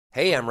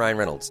Hey, I'm Ryan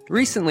Reynolds.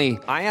 Recently,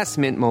 I asked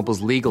Mint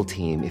Mobile's legal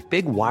team if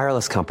big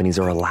wireless companies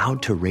are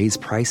allowed to raise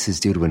prices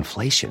due to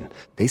inflation.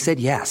 They said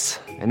yes.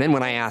 And then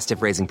when I asked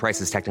if raising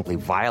prices technically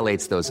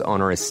violates those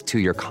onerous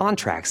two-year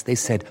contracts, they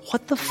said,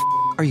 "What the f***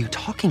 are you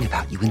talking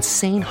about, you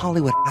insane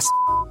Hollywood ass?"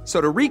 So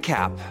to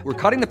recap, we're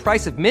cutting the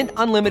price of Mint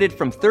Unlimited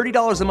from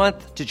 $30 a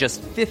month to just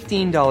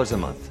 $15 a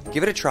month.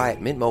 Give it a try at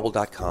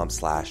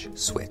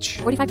mintmobile.com/switch.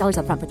 $45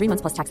 up front for 3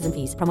 months plus taxes and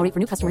fees. Promo rate for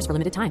new customers for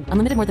limited time.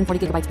 Unlimited more than 40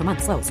 gigabytes per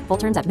month. Slows full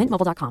terms at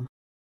mintmobile.com.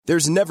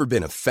 There's never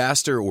been a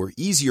faster or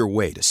easier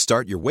way to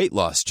start your weight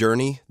loss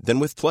journey than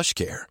with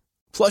PlushCare.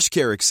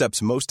 PlushCare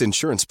accepts most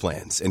insurance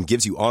plans and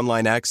gives you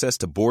online access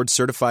to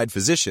board-certified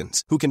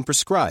physicians who can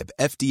prescribe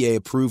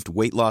FDA-approved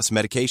weight loss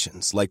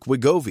medications like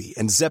Wegovy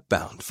and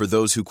Zepbound for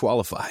those who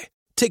qualify.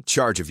 Take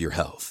charge of your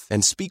health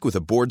and speak with a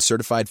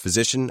board-certified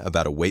physician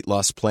about a weight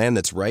loss plan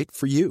that's right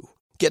for you.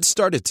 Get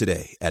started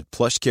today at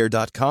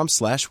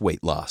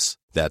plushcare.com/weight loss.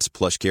 That's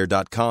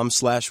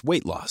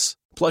plushcare.com/weight loss.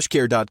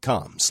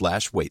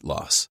 plushcare.com/weight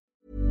loss.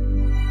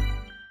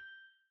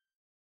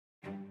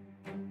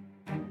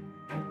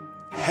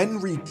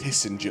 Henry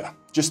Kissinger.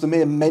 Just the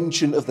mere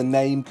mention of the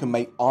name can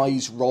make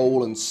eyes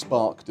roll and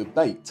spark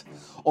debate.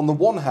 On the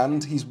one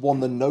hand, he's won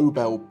the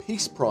Nobel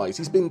Peace Prize,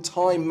 he's been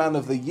Time Man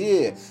of the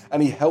Year,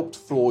 and he helped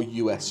thaw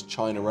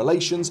US-China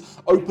relations,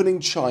 opening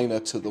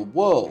China to the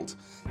world.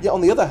 Yet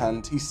on the other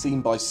hand, he's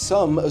seen by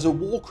some as a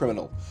war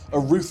criminal, a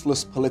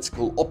ruthless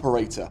political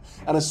operator,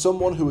 and as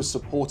someone who has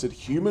supported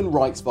human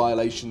rights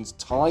violations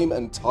time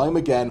and time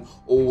again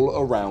all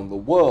around the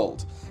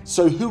world.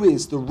 So who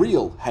is the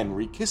real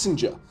Henry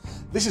Kissinger?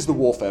 This is the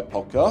Warfare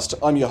Podcast.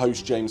 I'm your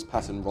host, James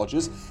Patton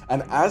Rogers,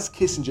 and as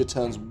Kissinger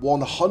turns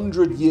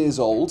 100 years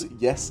old,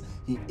 yes,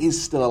 he is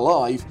still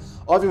alive,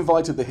 I've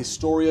invited the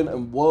historian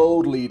and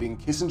world-leading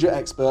Kissinger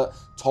expert,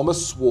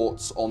 Thomas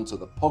Swartz, onto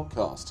the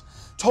podcast.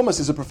 Thomas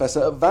is a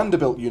professor at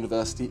Vanderbilt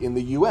University in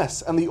the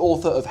US and the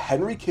author of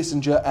Henry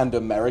Kissinger and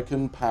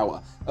American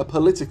Power, a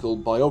political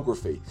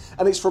biography.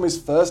 And it's from his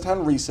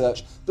first-hand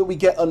research that we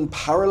get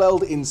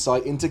unparalleled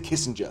insight into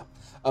Kissinger,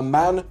 a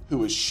man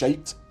who has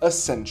shaped a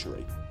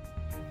century.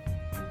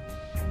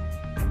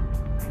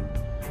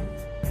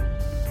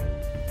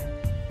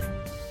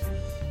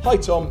 Hi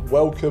Tom,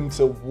 welcome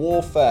to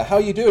Warfare. How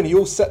are you doing? Are you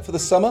all set for the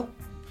summer?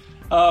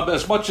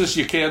 As much as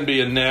you can be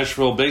in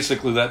Nashville.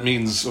 Basically that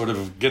means sort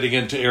of getting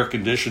into air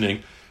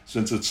conditioning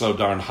since it's so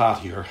darn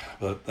hot here,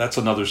 but that's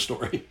another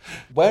story.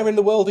 Where in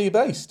the world are you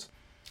based?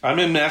 I'm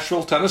in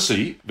Nashville,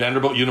 Tennessee.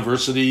 Vanderbilt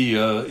University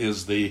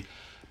is the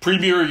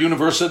premier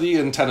university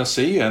in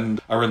Tennessee and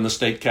are in the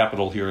state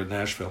capital here in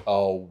Nashville.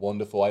 Oh,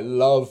 wonderful. I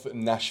love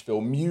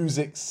Nashville.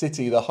 Music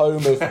City, the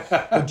home of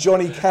the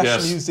Johnny Cash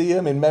Yes.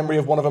 Museum in memory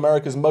of one of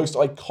America's most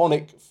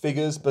iconic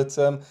figures. But,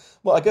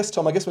 well,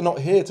 Tom, we're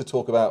not here to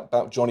talk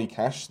about Johnny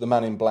Cash, the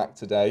man in black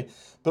today,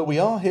 but we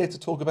are here to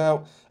talk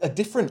about a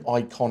different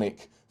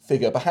iconic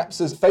figure,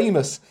 perhaps as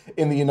famous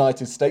in the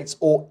United States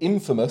or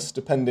infamous,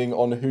 depending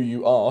on who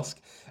you ask.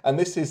 And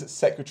this is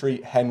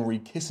Secretary Henry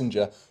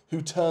Kissinger,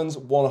 who turns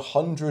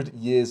 100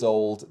 years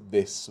old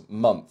this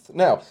month.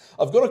 Now,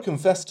 I've got to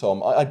confess,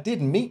 Tom, I did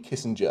meet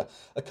Kissinger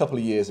a couple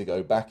of years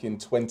ago, back in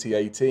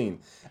 2018,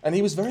 and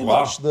he was very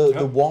much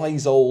the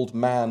wise old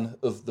man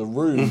of the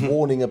room,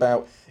 warning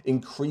about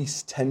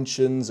increased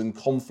tensions and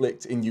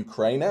conflict in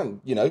Ukraine,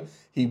 and,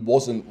 he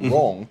wasn't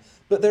wrong.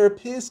 But there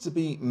appears to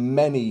be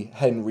many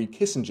Henry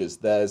Kissingers.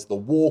 There's the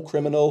war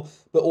criminal,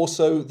 but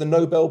also the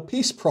Nobel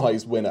Peace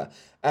Prize winner,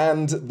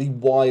 and the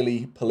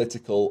wily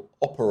political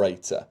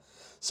operator.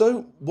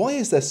 So why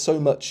is there so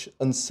much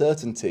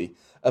uncertainty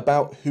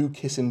about who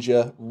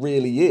Kissinger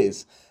really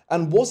is?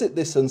 And was it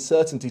this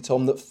uncertainty,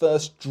 Tom, that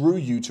first drew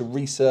you to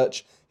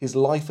research his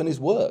life and his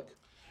work?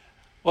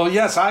 Well,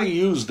 yes, I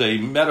used a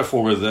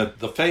metaphor that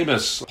the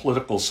famous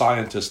political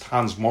scientist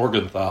Hans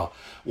Morgenthau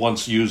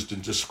once used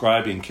in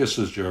describing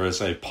Kissinger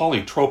as a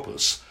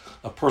polytropos,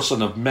 a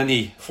person of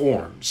many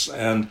forms.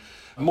 And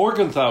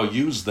Morgenthau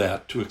used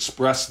that to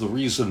express the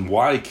reason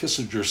why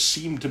Kissinger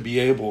seemed to be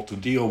able to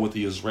deal with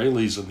the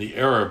Israelis and the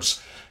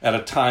Arabs at a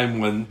time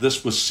when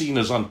this was seen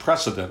as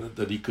unprecedented,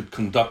 that he could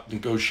conduct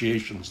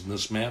negotiations in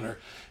this manner,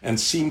 and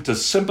seemed to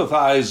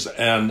sympathize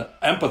and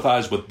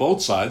empathize with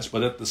both sides,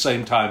 but at the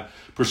same time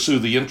pursue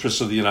the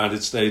interests of the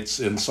United States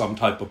in some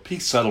type of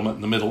peace settlement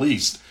in the Middle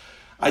East.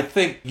 I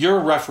think your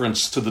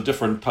reference to the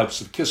different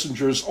types of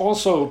Kissingers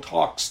also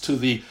talks to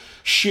the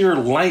sheer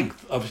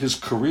length of his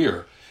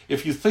career.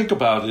 If you think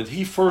about it,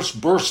 he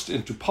first burst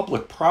into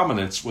public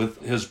prominence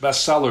with his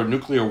bestseller,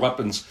 Nuclear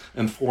Weapons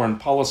and Foreign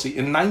Policy,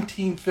 in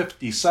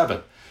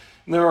 1957.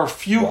 And there are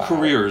few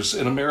careers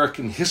in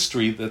American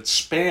history that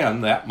span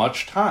that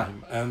much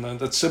time. And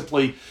that's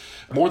simply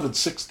more than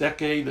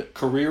 6-decade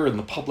career in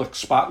the public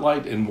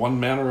spotlight in one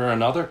manner or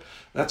another.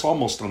 That's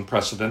almost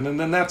unprecedented. And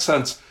in that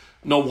sense,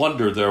 no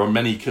wonder there are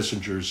many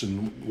Kissingers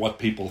in what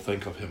people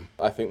think of him.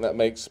 I think that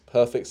makes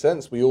perfect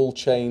sense. We all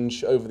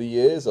change over the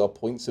years. Our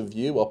points of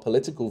view, our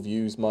political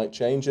views might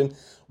change, and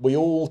we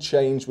all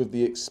change with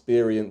the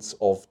experience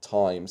of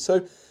time.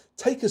 So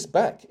take us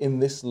back in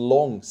this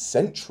long,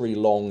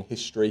 century-long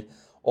history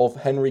of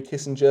Henry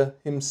Kissinger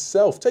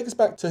himself. Take us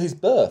back to his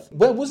birth.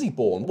 Where was he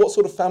born? What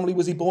sort of family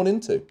was he born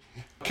into?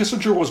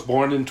 Kissinger was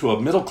born into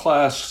a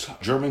middle-class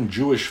German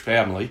Jewish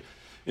family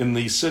in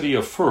the city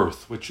of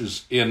Fürth, which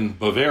is in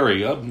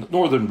Bavaria,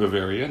 northern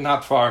Bavaria,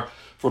 not far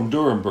from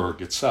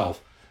Nuremberg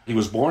itself. He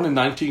was born in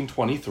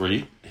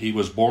 1923. He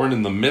was born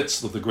in the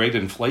midst of the great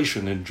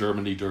inflation in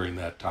Germany during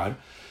that time.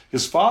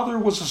 His father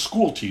was a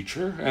school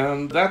teacher,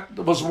 and that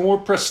was more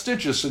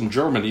prestigious in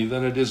Germany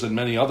than it is in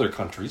many other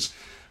countries.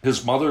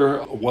 His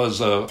mother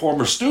was a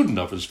former student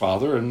of his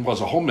father and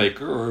was a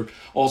homemaker, or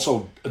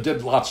also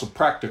did lots of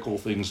practical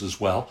things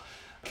as well.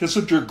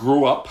 Kissinger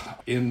grew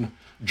up in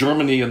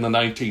Germany in the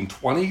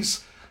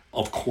 1920s.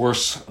 Of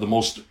course, the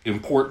most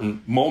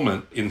important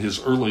moment in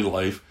his early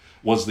life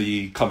was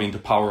the coming to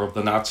power of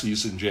the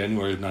Nazis in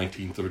January of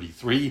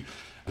 1933.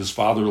 His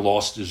father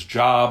lost his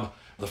job.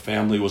 The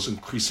family was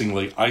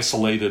increasingly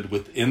isolated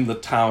within the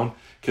town.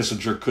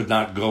 Kissinger could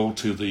not go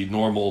to the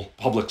normal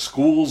public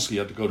schools. He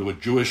had to go to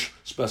a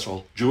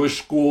special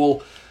Jewish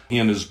school. He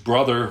and his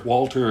brother,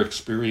 Walter,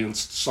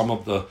 experienced some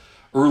of the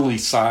early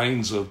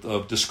signs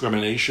of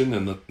discrimination,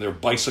 and they're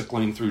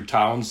bicycling through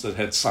towns that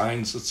had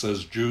signs that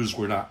says Jews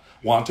were not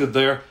wanted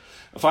there.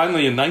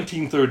 Finally, in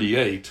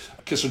 1938,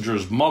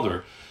 Kissinger's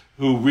mother,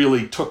 who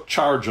really took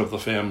charge of the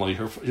family,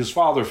 his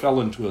father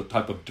fell into a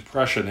type of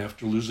depression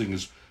after losing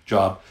his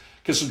job.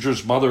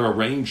 Kissinger's mother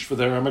arranged for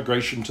their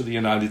emigration to the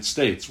United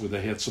States, where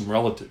they had some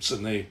relatives,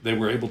 and they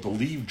were able to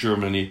leave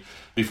Germany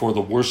before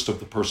the worst of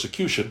the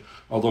persecution,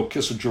 although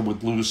Kissinger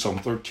would lose some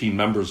 13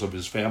 members of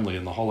his family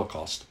in the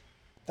Holocaust.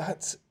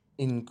 That's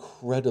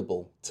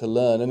incredible to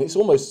learn, and it's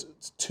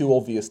almost too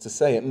obvious to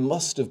say. It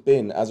must have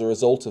been as a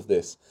result of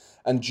this,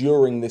 and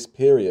during this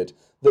period,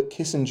 that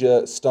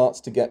Kissinger starts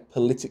to get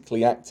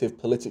politically active,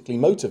 politically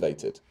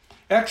motivated.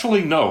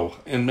 Actually, no,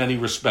 in many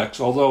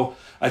respects, although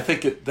I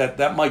think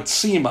that might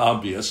seem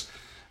obvious.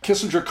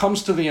 Kissinger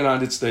comes to the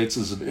United States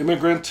as an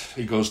immigrant.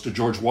 He goes to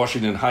George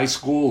Washington High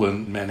School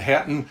in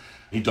Manhattan.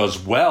 He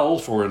does well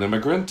for an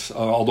immigrant,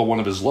 although one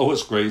of his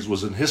lowest grades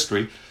was in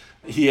history.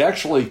 He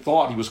actually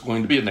thought he was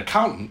going to be an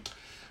accountant.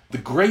 The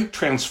great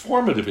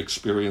transformative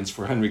experience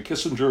for Henry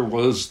Kissinger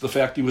was the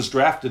fact he was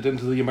drafted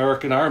into the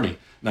American Army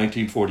in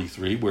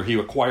 1943, where he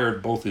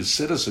acquired both his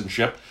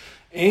citizenship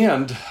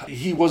and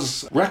he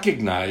was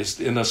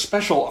recognized in a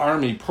special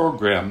Army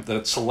program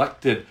that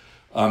selected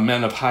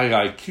men of high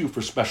IQ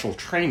for special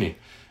training.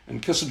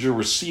 And Kissinger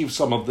received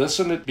some of this,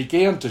 and it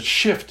began to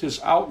shift his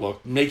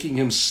outlook, making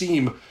him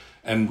seem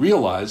and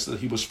realize that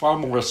he was far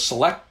more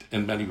select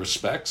in many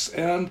respects.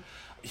 And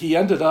he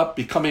ended up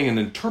becoming an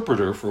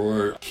interpreter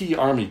for a key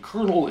Army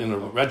colonel in a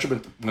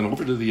regiment that went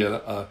over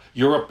to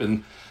Europe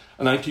in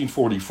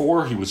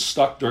 1944. He was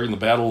stuck during the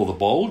Battle of the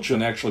Bulge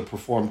and actually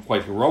performed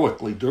quite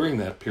heroically during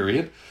that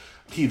period.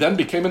 He then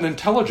became an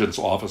intelligence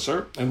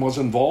officer and was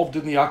involved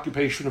in the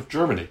occupation of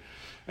Germany.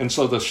 And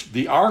so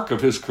the arc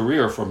of his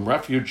career from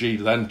refugee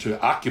then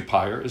to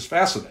occupier is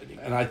fascinating.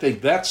 And I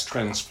think that's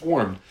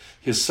transformed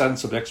his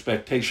sense of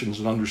expectations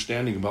and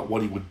understanding about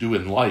what he would do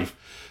in life.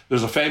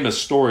 There's a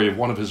famous story of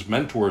one of his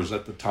mentors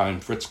at the time,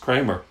 Fritz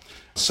Kramer,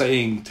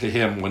 saying to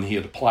him when he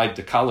had applied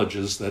to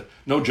colleges that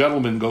no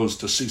gentleman goes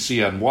to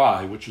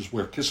CCNY, which is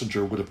where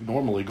Kissinger would have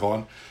normally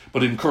gone,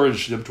 but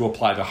encouraged him to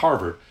apply to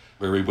Harvard,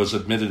 where he was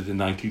admitted in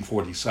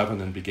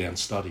 1947 and began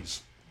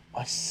studies.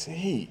 I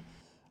see.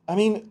 I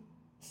mean,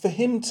 for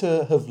him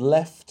to have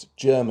left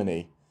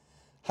Germany,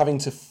 having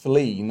to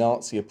flee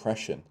Nazi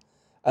oppression,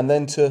 and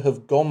then to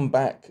have gone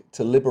back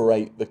to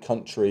liberate the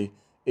country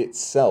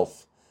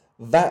itself,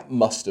 that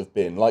must have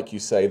been, like you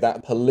say,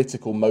 that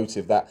political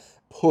motive, that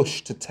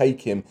push to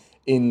take him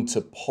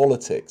into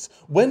politics.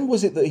 When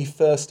was it that he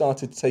first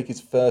started to take his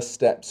first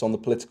steps on the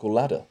political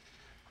ladder?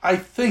 I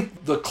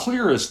think the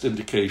clearest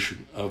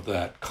indication of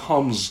that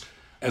comes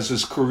as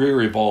his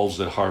career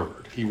evolves at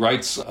Harvard. He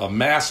writes a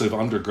massive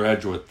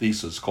undergraduate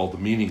thesis called The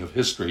Meaning of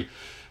History,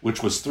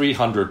 which was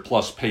 300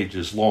 plus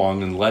pages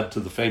long and led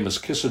to the famous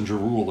Kissinger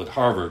rule at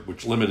Harvard,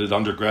 which limited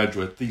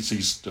undergraduate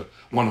theses to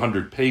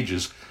 100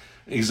 pages.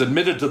 He's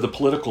admitted to the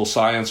political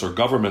science or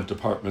government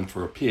department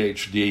for a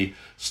PhD,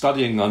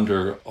 studying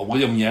under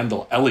William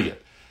Yandell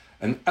Elliott.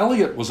 And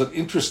Elliott was an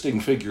interesting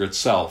figure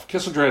itself.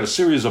 Kissinger had a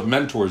series of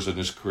mentors in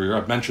his career.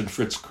 I've mentioned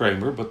Fritz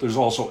Kramer, but there's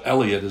also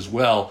Elliott as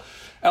well.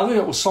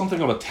 Elliott was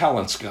something of a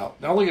talent scout.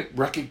 Elliott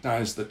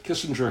recognized that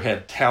Kissinger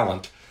had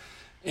talent,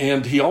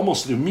 and he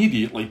almost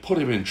immediately put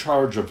him in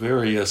charge of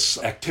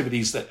various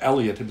activities that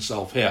Elliott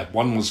himself had.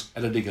 One was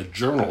editing a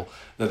journal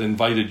that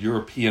invited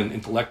European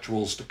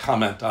intellectuals to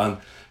comment on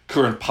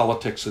current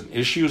politics and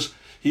issues.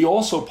 He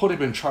also put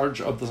him in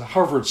charge of the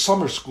Harvard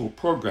Summer School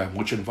program,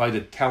 which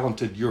invited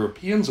talented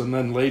Europeans and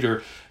then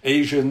later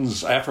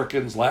Asians,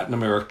 Africans, Latin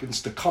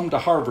Americans to come to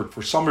Harvard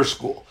for summer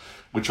school,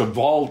 which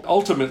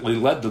ultimately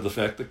led to the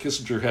fact that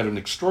Kissinger had an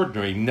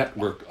extraordinary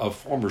network of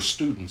former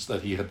students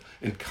that he had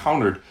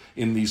encountered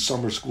in these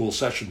summer school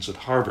sessions at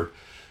Harvard.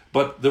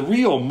 But the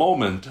real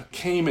moment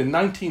came in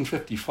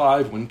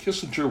 1955 when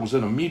Kissinger was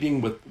in a meeting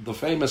with the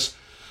famous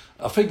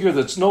a figure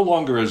that's no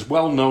longer as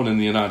well known in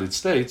the United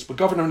States, but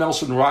Governor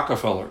Nelson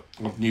Rockefeller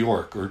of New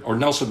York, or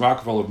Nelson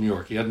Rockefeller of New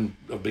York. He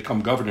hadn't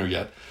become governor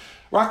yet.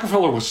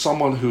 Rockefeller was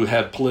someone who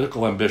had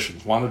political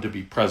ambitions, wanted to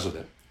be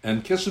president.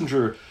 And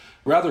Kissinger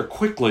rather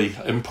quickly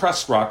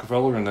impressed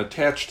Rockefeller and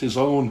attached his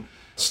own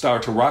star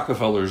to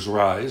Rockefeller's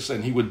rise,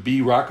 and he would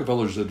be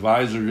Rockefeller's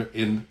advisor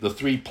in the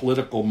three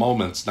political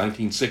moments,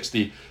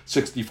 1960,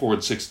 64,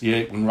 and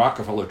 68, when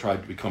Rockefeller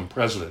tried to become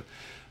president.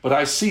 But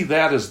I see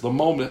that as the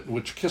moment in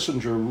which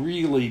Kissinger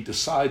really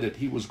decided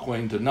he was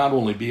going to not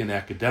only be an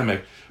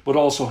academic, but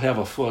also have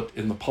a foot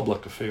in the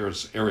public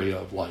affairs area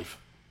of life.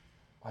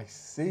 I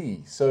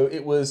see. So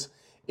it was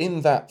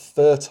in that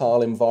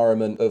fertile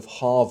environment of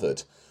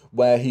Harvard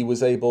where he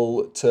was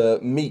able to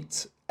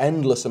meet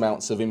endless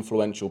amounts of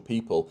influential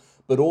people,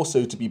 but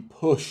also to be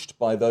pushed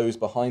by those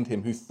behind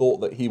him who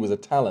thought that he was a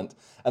talent,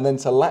 and then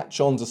to latch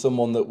on to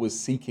someone that was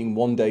seeking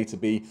one day to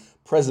be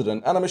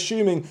president. And I'm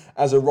assuming,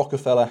 as a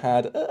Rockefeller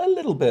had a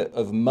little bit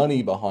of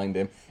money behind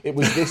him, it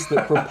was this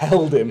that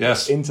propelled him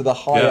into the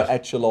higher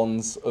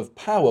echelons of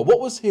power.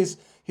 What was his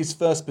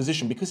first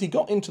position? Because he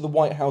got into the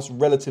White House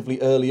relatively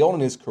early on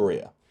in his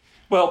career.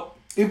 Well,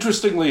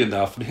 interestingly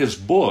enough, his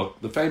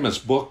book, the famous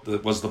book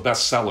that was the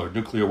bestseller,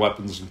 Nuclear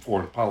Weapons and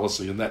Foreign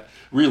Policy, and that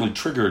really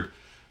triggered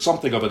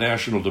something of a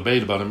national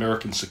debate about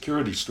American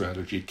security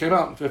strategy. It came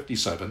out in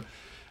 1957.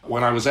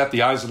 When I was at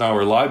the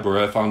Eisenhower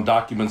Library, I found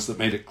documents that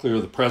made it clear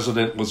the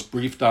president was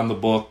briefed on the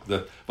book,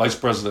 that Vice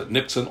President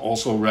Nixon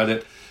also read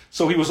it.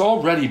 So he was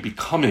already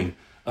becoming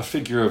a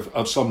figure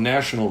of some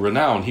national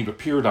renown. He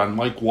appeared on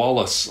Mike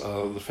Wallace,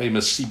 the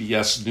famous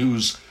CBS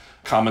News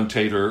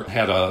commentator,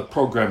 had a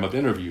program of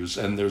interviews,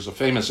 and there's a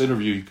famous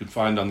interview you can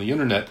find on the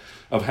internet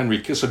of Henry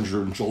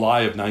Kissinger in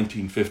July of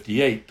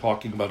 1958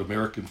 talking about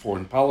American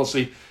foreign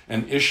policy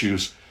and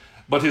issues.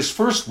 But his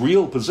first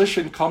real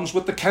position comes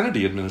with the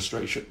Kennedy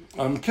administration.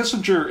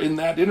 Kissinger, in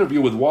that interview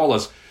with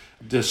Wallace,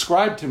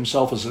 described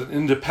himself as an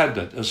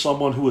independent, as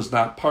someone who was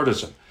not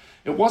partisan.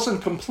 It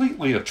wasn't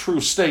completely a true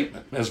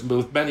statement. As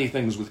with many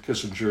things with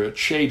Kissinger, it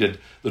shaded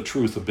the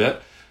truth a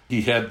bit.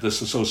 He had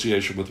this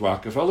association with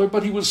Rockefeller,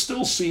 but he was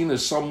still seen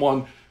as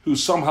someone who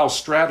somehow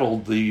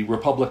straddled the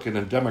Republican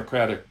and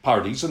Democratic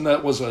parties, and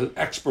that was an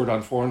expert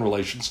on foreign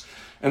relations.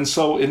 And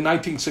so in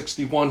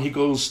 1961, he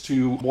goes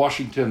to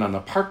Washington on a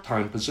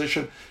part-time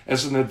position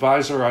as an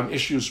advisor on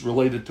issues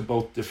related to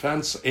both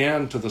defense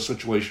and to the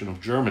situation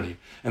of Germany.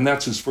 And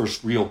that's his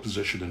first real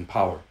position in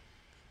power.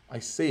 I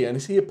see. And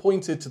is he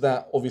appointed to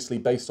that, obviously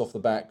based off the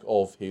back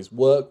of his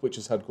work, which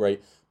has had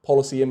great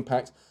policy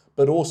impact,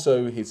 but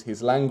also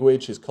his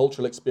language, his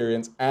cultural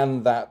experience,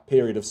 and that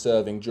period of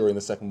serving during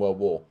the Second World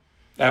War?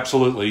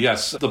 Absolutely,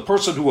 yes. The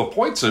person who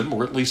appoints him,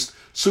 or at least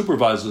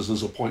supervises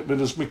his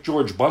appointment, is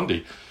McGeorge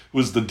Bundy, who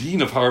was the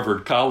dean of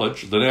Harvard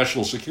College, the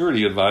national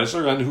security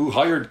advisor, and who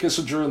hired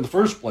Kissinger in the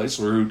first place,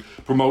 or who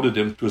promoted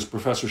him to his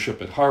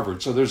professorship at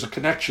Harvard. So there's a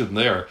connection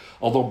there,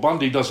 although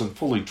Bundy doesn't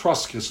fully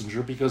trust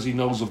Kissinger because he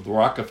knows of the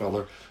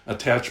Rockefeller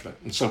attachment.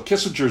 And so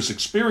Kissinger's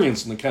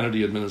experience in the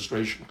Kennedy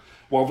administration,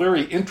 while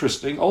very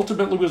interesting,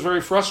 ultimately was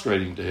very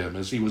frustrating to him,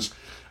 as he was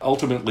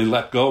ultimately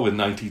let go in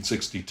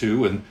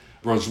 1962 and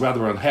was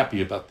rather unhappy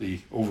about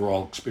the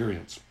overall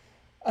experience.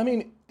 I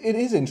mean, it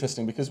is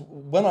interesting because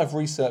when I've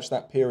researched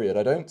that period,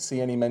 I don't see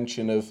any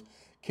mention of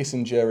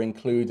Kissinger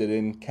included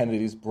in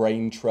Kennedy's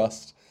brain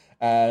trust,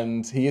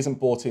 and he isn't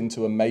brought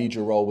into a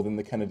major role within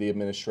the Kennedy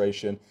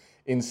administration.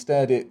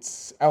 Instead,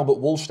 it's Albert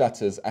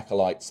Wohlstatter's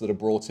acolytes that are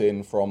brought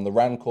in from the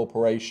Rand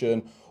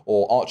Corporation,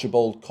 or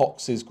Archibald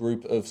Cox's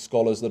group of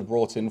scholars that are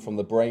brought in from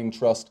the Brain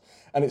Trust,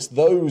 and it's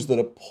those that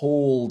are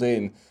pulled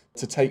in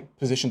to take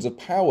positions of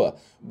power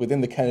within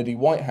the Kennedy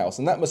White House.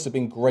 And that must have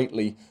been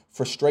greatly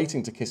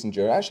frustrating to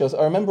Kissinger. Actually,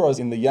 I remember I was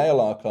in the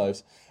Yale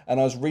archives and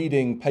I was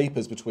reading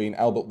papers between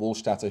Albert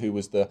Wohlstatter, who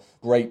was the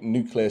great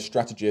nuclear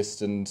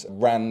strategist and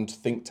Rand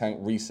think tank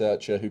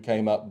researcher who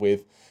came up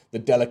with the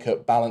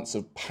delicate balance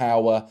of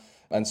power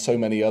and so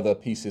many other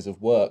pieces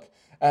of work.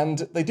 And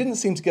they didn't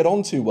seem to get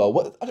on too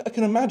well. I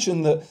can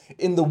imagine that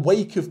in the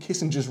wake of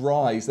Kissinger's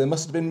rise, there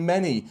must have been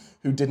many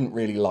who didn't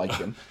really like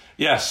him.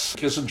 Yes,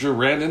 Kissinger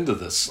ran into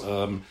this.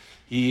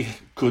 He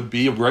could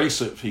be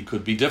abrasive, he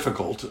could be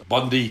difficult.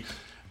 Bundy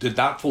did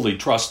not fully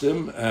trust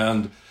him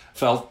and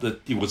felt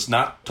that he was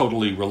not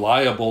totally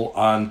reliable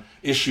on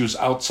issues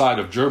outside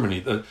of Germany.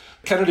 The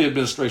Kennedy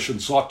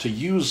administration sought to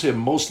use him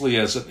mostly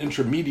as an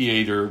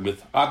intermediator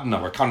with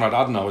Adenauer, Konrad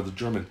Adenauer, the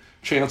German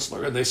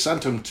chancellor, and they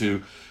sent him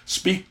to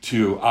speak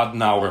to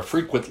Adenauer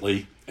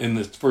frequently in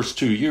the first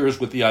 2 years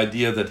with the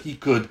idea that he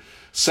could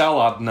sell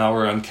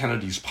Adenauer on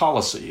Kennedy's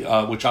policy,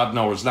 which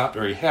Adenauer was not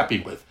very happy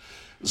with.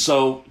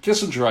 So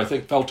Kissinger, I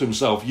think, felt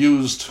himself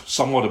used,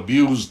 somewhat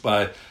abused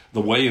by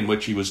the way in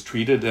which he was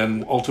treated,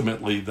 and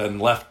ultimately then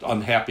left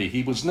unhappy.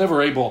 He was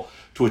never able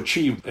to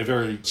achieve a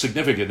very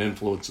significant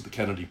influence in the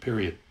Kennedy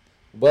period.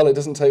 Well, it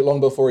doesn't take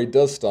long before he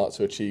does start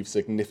to achieve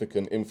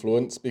significant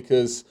influence,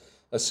 because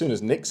as soon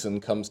as Nixon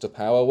comes to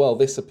power, well,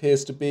 this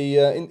appears to be,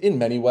 in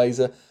many ways,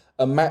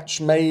 a match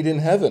made in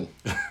heaven.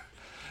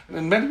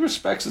 In many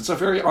respects, it's a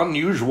very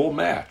unusual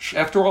match.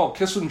 After all,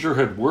 Kissinger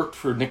had worked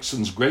for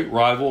Nixon's great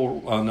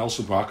rival,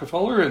 Nelson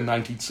Rockefeller, in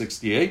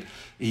 1968.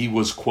 He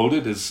was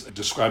quoted as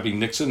describing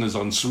Nixon as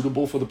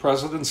unsuitable for the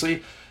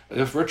presidency.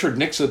 If Richard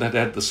Nixon had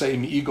had the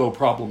same ego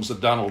problems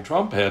that Donald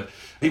Trump had,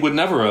 he would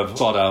never have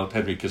sought out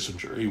Henry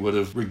Kissinger. He would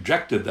have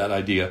rejected that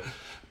idea.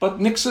 But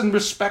Nixon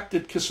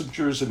respected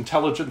Kissinger's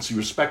intelligence, he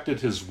respected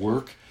his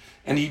work,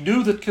 and he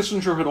knew that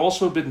Kissinger had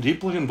also been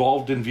deeply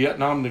involved in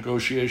Vietnam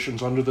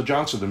negotiations under the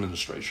Johnson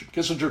administration.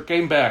 Kissinger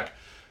came back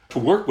to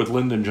work with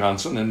Lyndon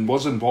Johnson and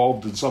was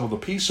involved in some of the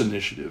peace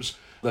initiatives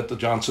that the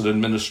Johnson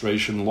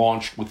administration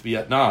launched with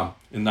Vietnam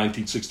in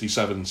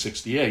 1967 and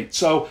 68.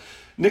 So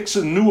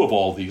Nixon knew of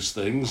all these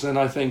things, and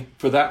I think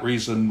for that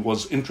reason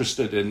was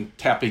interested in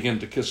tapping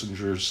into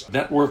Kissinger's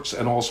networks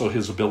and also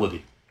his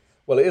ability.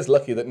 Well, it is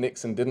lucky that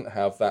Nixon didn't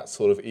have that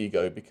sort of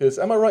ego, because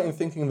am I right in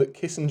thinking that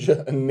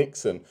Kissinger and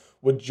Nixon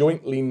were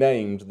jointly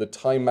named the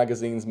Time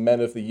magazine's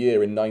Men of the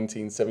Year in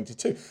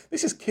 1972?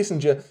 This is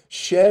Kissinger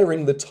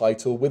sharing the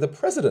title with a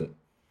president.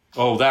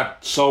 Oh,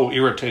 that so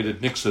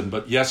irritated Nixon,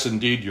 but yes,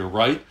 indeed, you're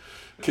right.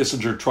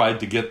 Kissinger tried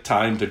to get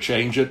Time to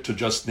change it to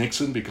just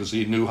Nixon because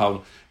he knew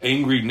how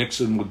angry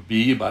Nixon would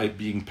be by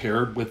being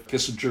paired with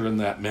Kissinger in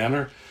that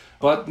manner.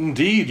 But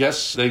indeed,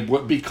 yes, they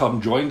would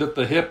become joined at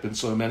the hip in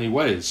so many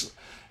ways.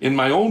 In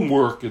my own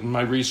work, in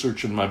my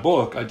research, in my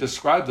book, I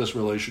describe this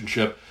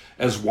relationship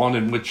as one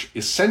in which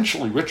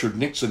essentially Richard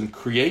Nixon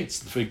creates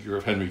the figure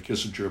of Henry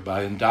Kissinger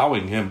by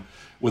endowing him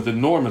with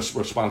enormous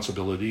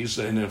responsibilities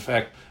and, in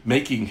fact,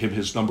 making him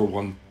his number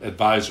one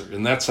advisor.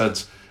 In that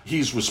sense,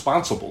 he's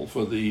responsible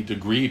for the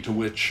degree to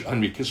which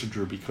Henry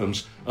Kissinger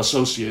becomes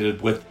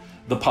associated with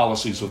the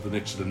policies of the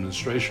Nixon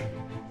administration.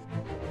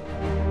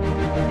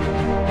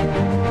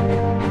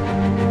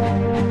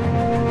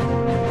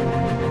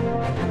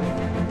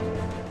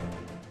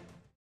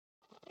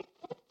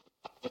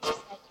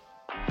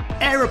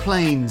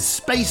 Aeroplanes,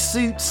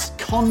 spacesuits,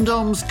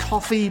 condoms,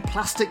 coffee,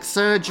 plastic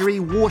surgery,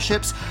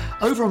 warships.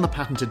 Over on the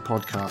Patented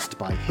podcast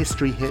by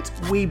History Hit,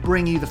 we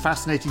bring you the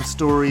fascinating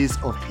stories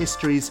of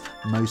history's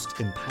most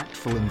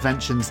impactful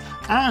inventions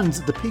and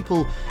the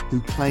people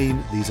who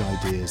claim these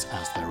ideas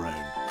as their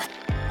own.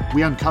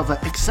 We uncover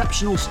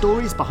exceptional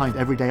stories behind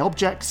everyday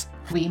objects.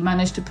 We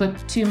managed to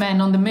put 2 men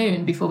on the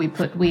moon before we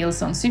put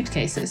wheels on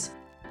suitcases.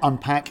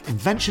 Unpack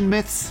invention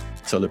myths.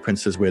 So the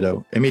prince's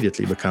widow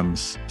immediately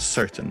becomes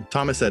certain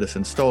Thomas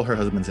Edison stole her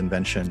husband's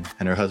invention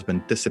and her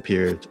husband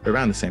disappeared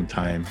around the same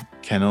time,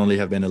 can only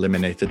have been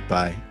eliminated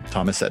by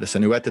Thomas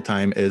Edison, who at the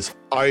time is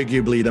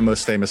arguably the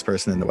most famous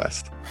person in the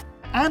West.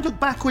 And look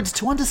backwards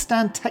to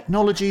understand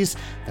technologies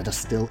that are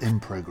still in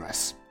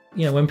progress.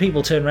 You know, when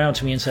people turn around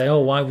to me and say, oh,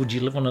 why would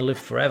you want to live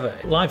forever?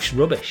 Life's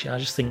rubbish. I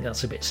just think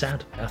that's a bit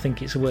sad. I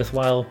think it's a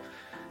worthwhile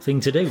thing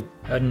to do.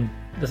 And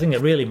the thing that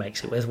really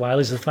makes it worthwhile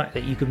is the fact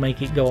that you could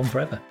make it go on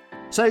forever.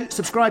 So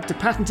subscribe to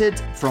Patented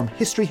from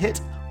History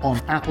Hit on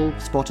Apple,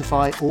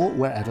 Spotify, or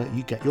wherever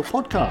you get your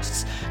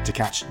podcasts to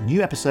catch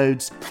new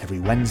episodes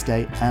every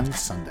Wednesday and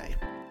Sunday.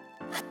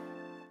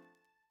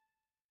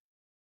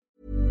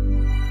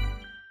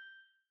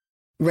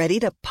 Ready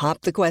to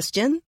pop the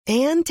question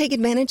and take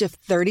advantage of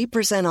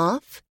 30%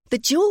 off? The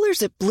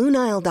jewelers at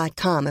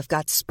BlueNile.com have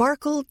got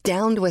sparkle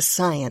down to a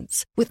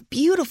science with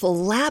beautiful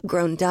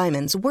lab-grown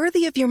diamonds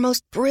worthy of your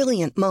most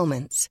brilliant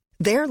moments.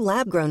 Their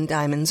lab-grown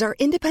diamonds are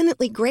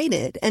independently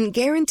graded and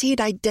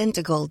guaranteed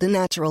identical to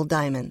natural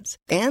diamonds.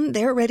 And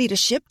they're ready to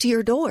ship to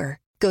your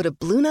door. Go to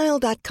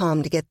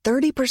BlueNile.com to get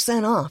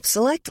 30% off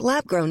select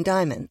lab-grown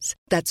diamonds.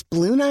 That's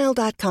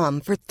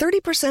BlueNile.com for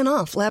 30%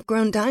 off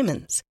lab-grown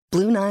diamonds.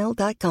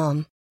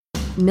 BlueNile.com.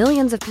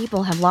 Millions of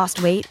people have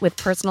lost weight with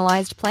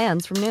personalized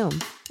plans from Noom.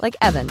 Like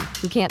Evan,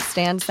 who can't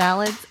stand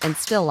salads and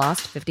still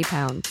lost 50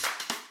 pounds.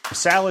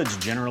 Salads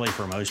generally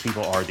for most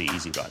people are the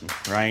easy button,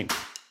 right?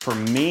 For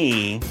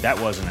me,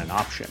 that wasn't an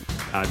option.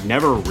 I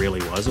never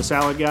really was a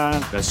salad guy.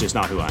 That's just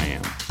not who I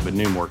am. But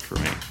Noom worked for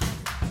me.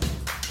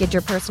 Get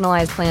your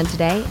personalized plan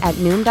today at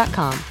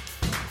Noom.com.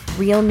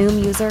 Real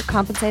Noom user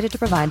compensated to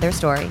provide their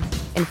story.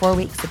 In 4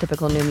 weeks, the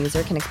typical Noom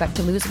user can expect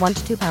to lose 1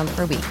 to 2 pounds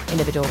per week.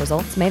 Individual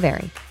results may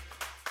vary.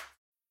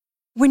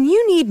 When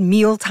you need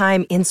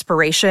mealtime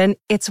inspiration,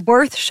 it's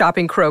worth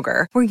shopping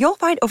Kroger, where you'll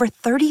find over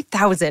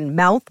 30,000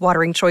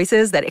 mouth-watering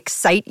choices that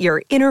excite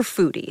your inner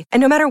foodie. And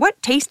no matter what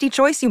tasty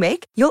choice you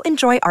make, you'll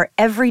enjoy our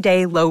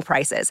everyday low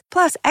prices,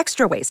 plus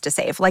extra ways to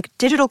save, like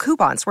digital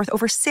coupons worth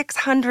over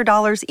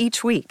 $600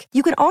 each week.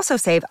 You can also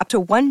save up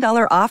to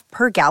 $1 off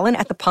per gallon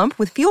at the pump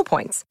with fuel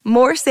points.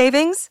 More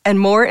savings and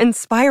more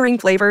inspiring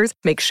flavors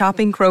make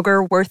shopping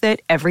Kroger worth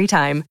it every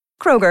time.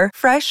 Kroger,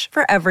 fresh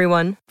for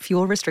everyone.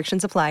 Fuel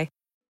restrictions apply.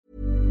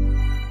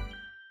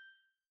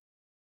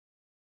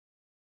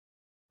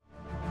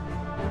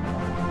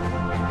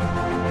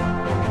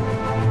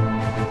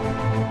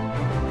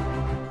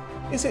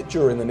 Is it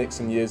during the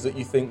Nixon years that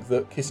you think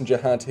that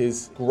Kissinger had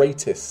his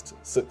greatest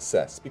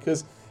success?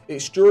 Because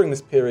it's during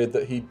this period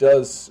that he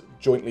does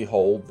jointly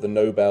hold the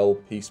Nobel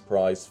Peace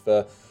Prize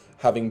for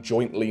having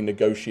jointly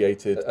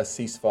negotiated a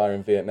ceasefire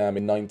in Vietnam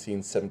in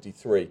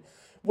 1973.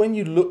 When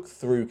you look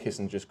through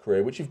Kissinger's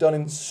career, which you've done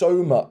in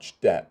so much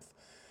depth,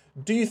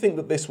 do you think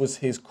that this was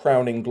his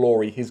crowning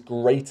glory, his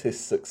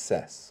greatest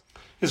success?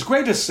 His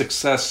greatest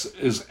success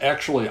is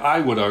actually, I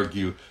would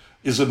argue,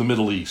 is in the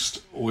Middle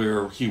East,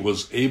 where he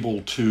was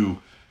able to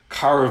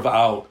carve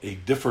out a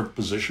different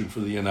position for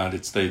the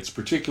United States,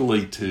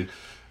 particularly to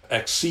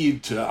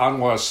accede to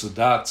Anwar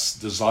Sadat's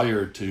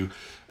desire to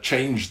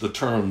change the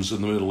terms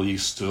in the Middle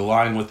East to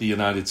align with the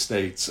United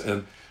States.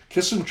 And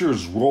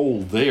Kissinger's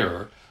role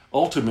there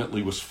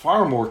ultimately was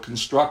far more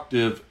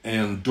constructive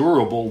and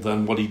durable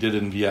than what he did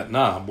in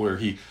Vietnam, where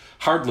he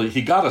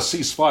got a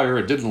ceasefire.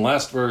 It didn't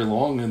last very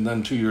long, and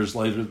then 2 years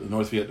later, the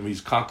North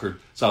Vietnamese conquered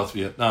South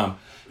Vietnam.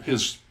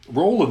 His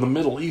role in the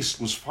Middle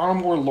East was far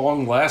more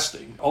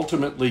long-lasting.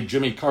 Ultimately,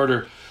 Jimmy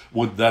Carter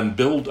would then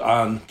build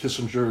on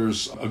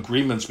Kissinger's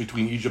agreements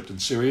between Egypt and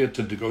Syria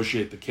to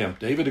negotiate the Camp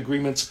David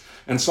agreements,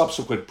 and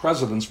subsequent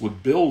presidents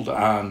would build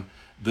on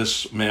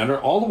this manner,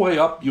 all the way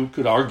up, you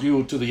could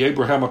argue, to the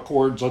Abraham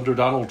Accords under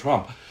Donald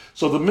Trump.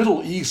 So the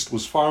Middle East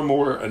was far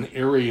more an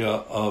area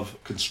of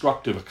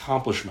constructive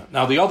accomplishment.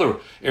 Now, the other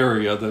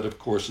area that, of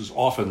course, is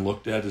often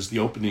looked at is the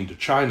opening to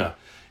China.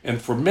 And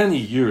for many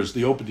years,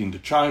 the opening to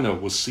China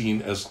was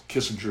seen as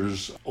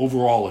Kissinger's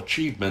overall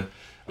achievement.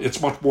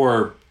 It's much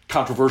more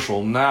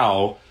controversial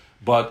now,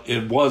 but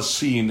it was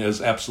seen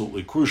as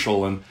absolutely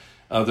crucial. And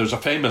there's a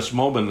famous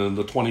moment in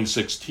the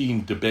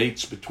 2016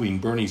 debates between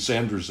Bernie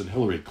Sanders and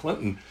Hillary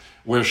Clinton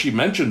where she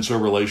mentions her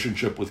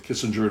relationship with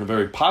Kissinger in a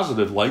very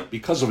positive light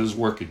because of his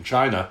work in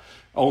China,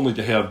 only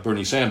to have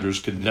Bernie Sanders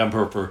condemn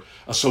her for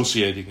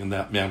associating in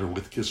that manner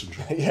with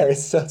Kissinger. Yeah,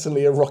 it's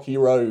certainly a rocky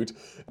road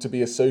to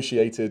be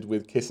associated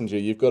with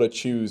Kissinger. You've got to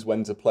choose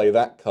when to play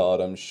that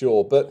card, I'm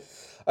sure. But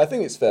I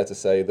think it's fair to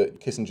say that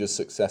Kissinger's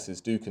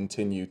successes do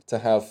continue to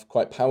have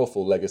quite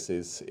powerful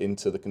legacies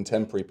into the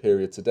contemporary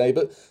period today,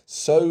 but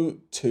so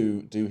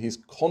too do his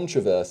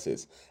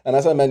controversies. And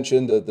as I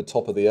mentioned at the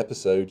top of the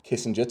episode,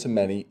 Kissinger to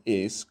many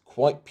is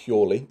quite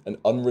purely and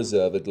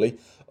unreservedly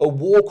a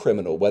war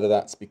criminal, whether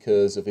that's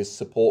because of his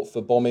support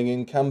for bombing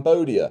in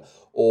Cambodia,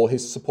 or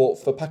his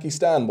support for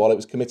Pakistan while it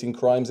was committing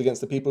crimes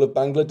against the people of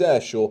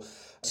Bangladesh, or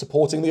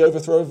supporting the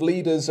overthrow of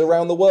leaders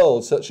around the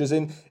world, such as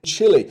in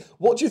Chile.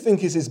 What do you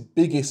think is his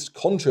biggest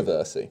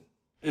controversy?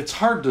 It's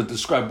hard to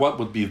describe what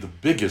would be the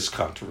biggest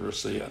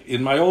controversy.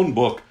 In my own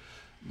book,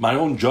 my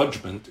own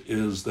judgment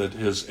is that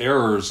his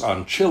errors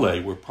on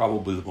Chile were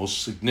probably the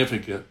most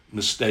significant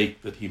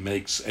mistake that he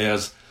makes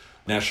as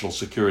National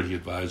Security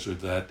Advisor,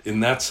 that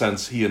in that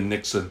sense, he and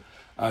Nixon,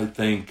 I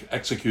think,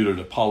 executed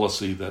a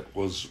policy that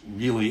was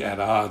really at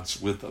odds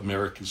with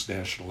America's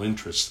national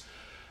interests.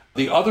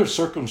 The other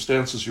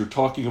circumstances you're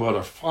talking about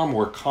are far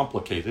more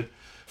complicated.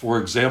 For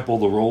example,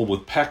 the role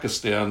with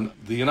Pakistan,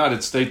 the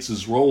United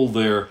States' role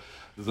there,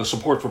 the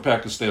support for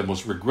Pakistan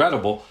was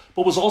regrettable,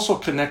 but was also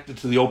connected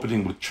to the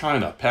opening with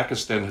China.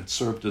 Pakistan had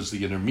served as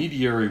the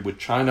intermediary with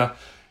China,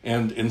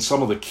 and in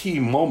some of the key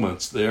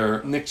moments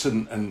there,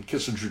 Nixon and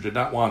Kissinger did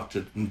not want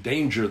to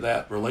endanger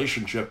that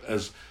relationship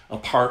as a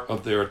part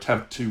of their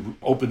attempt to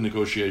open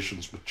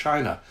negotiations with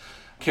China.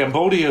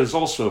 Cambodia is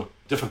also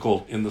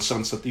difficult in the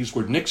sense that these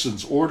were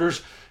Nixon's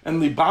orders,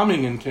 and the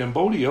bombing in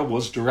Cambodia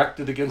was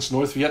directed against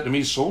North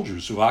Vietnamese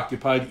soldiers who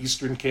occupied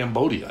eastern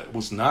Cambodia. It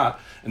was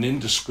not an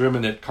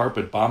indiscriminate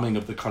carpet bombing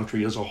of the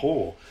country as a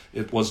whole.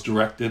 It was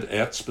directed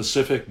at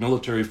specific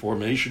military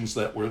formations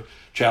that were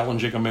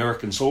challenging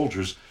American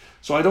soldiers.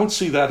 So I don't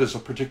see that as a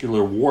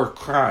particular war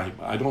crime.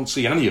 I don't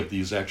see any of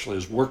these actually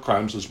as war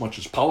crimes as much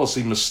as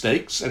policy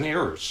mistakes and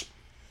errors.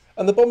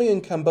 And the bombing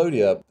in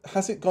Cambodia,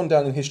 has it gone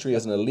down in history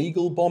as an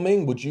illegal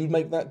bombing? Would you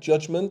make that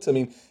judgment? I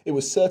mean, it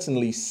was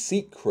certainly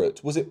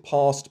secret. Was it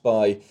passed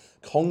by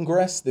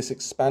Congress, this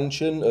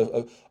expansion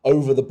of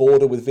over the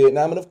border with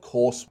Vietnam? And of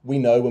course, we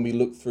know when we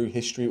look through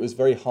history, it was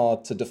very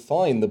hard to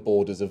define the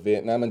borders of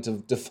Vietnam and to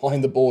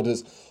define the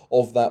borders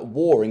of that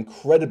war.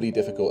 Incredibly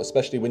difficult,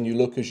 especially when you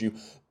look as you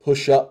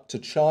push up to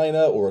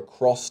China or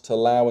across to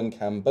Laos and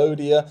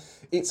Cambodia.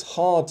 It's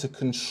hard to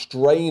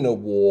constrain a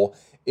war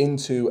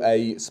into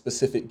a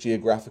specific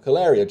geographical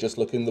area. Just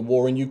look in the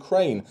war in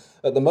Ukraine.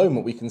 At the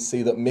moment, we can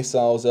see that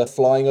missiles are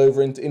flying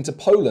over into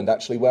Poland,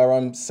 actually where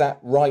I'm sat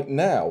right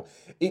now.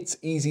 It's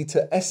easy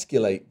to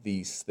escalate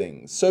these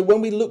things. So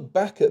when we look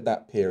back at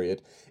that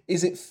period,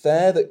 is it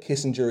fair that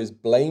Kissinger is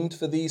blamed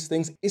for these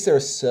things? Is there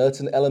a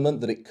certain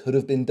element that it could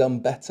have been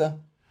done better?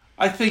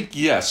 I think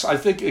yes. I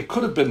think it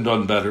could have been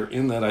done better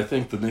in that I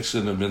think the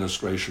Nixon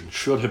administration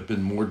should have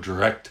been more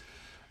direct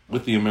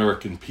with the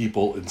American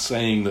people in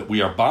saying that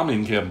we are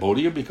bombing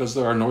Cambodia because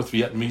there are North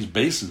Vietnamese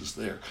bases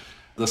there.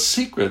 The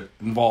secret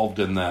involved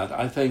in that,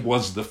 I think,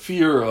 was the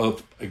fear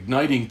of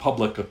igniting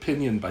public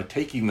opinion by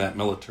taking that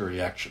military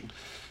action.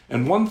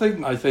 And one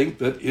thing I think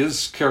that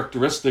is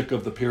characteristic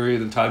of the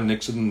period in time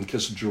Nixon and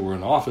Kissinger were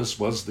in office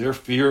was their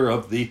fear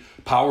of the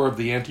power of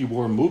the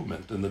anti-war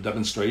movement and the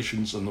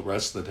demonstrations and the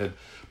rest that had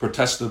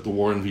protested the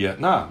war in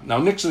Vietnam. Now,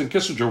 Nixon and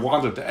Kissinger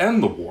wanted to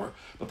end the war,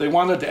 but they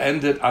wanted to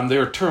end it on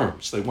their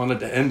terms. They wanted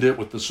to end it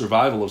with the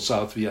survival of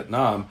South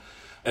Vietnam.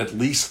 at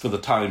least for the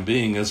time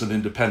being, as an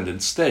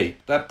independent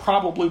state. That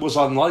probably was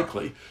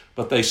unlikely,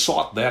 but they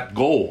sought that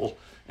goal.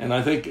 And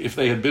I think if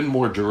they had been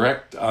more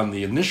direct on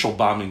the initial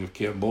bombing of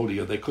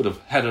Cambodia, they could have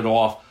headed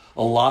off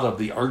a lot of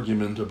the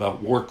argument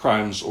about war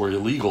crimes or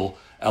illegal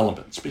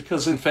elements.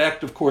 Because, in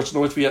fact, of course,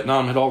 North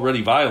Vietnam had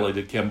already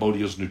violated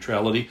Cambodia's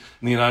neutrality,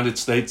 and the United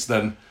States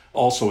then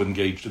also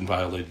engaged in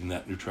violating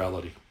that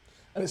neutrality.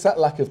 And it's that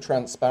lack of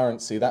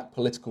transparency, that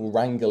political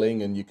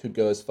wrangling, and you could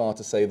go as far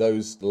to say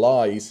those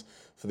lies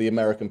for the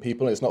American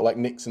people. It's not like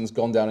Nixon's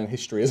gone down in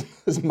history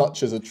as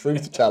much as a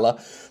truth teller,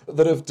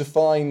 that have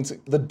defined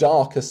the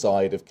darker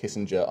side of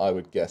Kissinger, I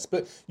would guess.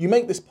 But you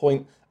make this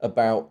point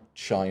about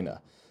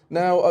China.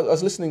 Now, I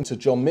was listening to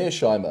John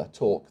Mearsheimer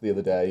talk the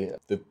other day,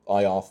 the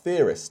IR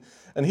theorist,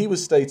 and he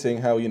was stating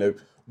how,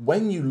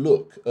 when you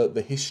look at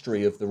the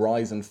history of the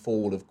rise and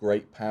fall of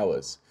great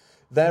powers,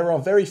 there are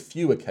very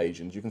few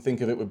occasions, you can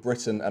think of it with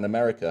Britain and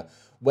America,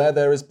 where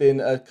there has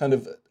been a kind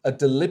of a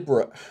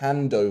deliberate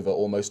handover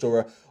almost, or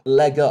a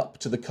leg up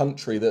to the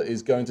country that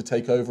is going to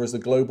take over as the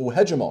global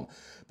hegemon.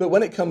 But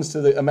when it comes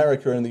to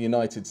America and the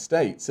United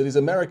States, it is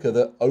America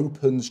that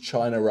opens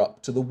China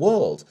up to the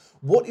world.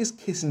 What is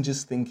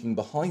Kissinger's thinking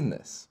behind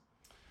this?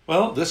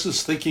 Well, this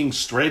is thinking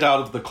straight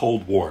out of the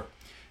Cold War.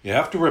 You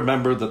have to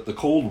remember that the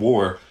Cold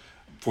War,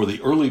 for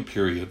the early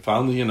period,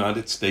 found the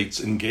United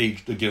States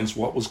engaged against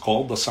what was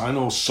called the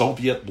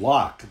Sino-Soviet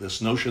bloc, this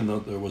notion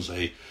that there was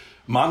a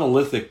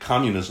monolithic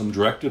communism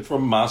directed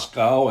from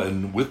Moscow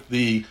and with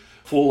the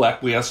full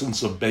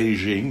acquiescence of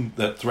Beijing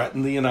that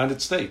threatened the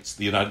United States.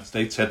 The United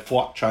States had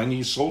fought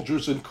Chinese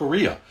soldiers in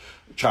Korea.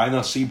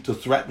 China seemed to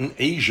threaten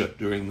Asia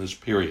during this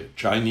period.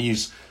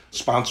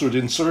 Chinese-sponsored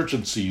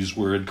insurgencies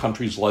were in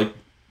countries like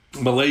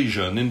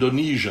Malaysia and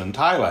Indonesia and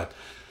Thailand.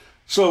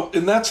 So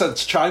in that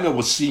sense, China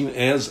was seen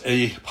as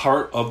a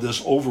part of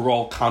this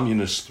overall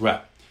communist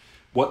threat.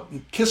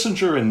 What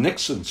Kissinger and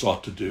Nixon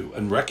sought to do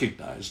and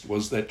recognized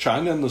was that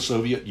China and the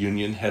Soviet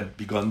Union had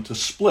begun to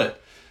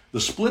split. The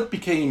split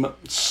became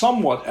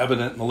somewhat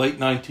evident in the late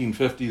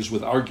 1950s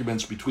with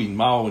arguments between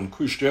Mao and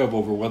Khrushchev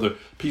over whether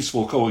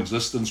peaceful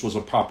coexistence was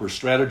a proper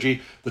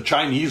strategy. The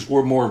Chinese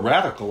were more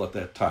radical at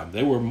that time.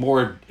 They were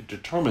more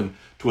determined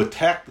to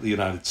attack the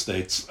United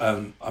States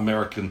and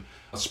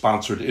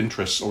American-sponsored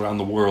interests around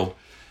the world.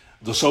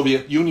 The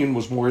Soviet Union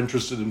was more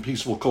interested in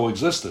peaceful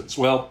coexistence.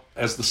 Well,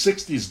 as the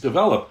 60s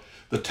developed,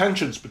 the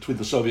tensions between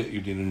the Soviet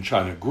Union and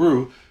China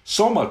grew,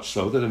 so much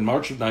so that in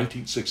March of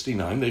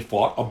 1969 they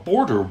fought a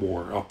border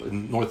war up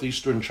in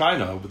northeastern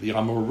China over the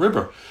Amur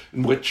River,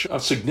 in which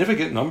a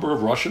significant number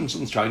of Russians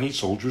and Chinese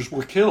soldiers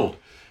were killed.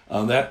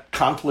 That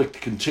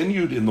conflict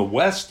continued in the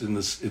west, in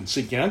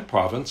Xinjiang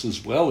province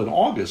as well in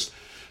August.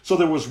 So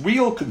there was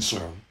real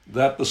concern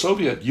that the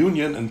Soviet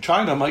Union and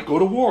China might go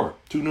to war.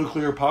 Two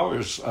nuclear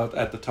powers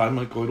at the time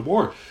might go to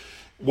war.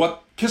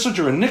 What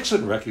Kissinger and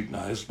Nixon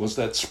recognized was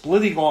that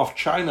splitting off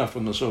China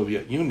from the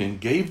Soviet Union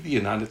gave the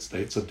United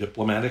States a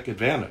diplomatic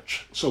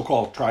advantage,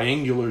 so-called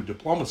triangular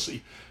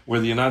diplomacy, where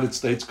the United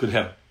States could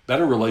have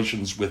better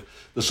relations with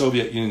the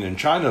Soviet Union and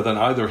China than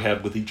either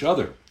had with each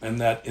other. And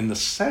that, in a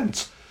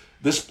sense,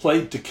 this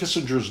played to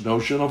Kissinger's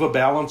notion of a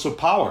balance of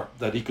power,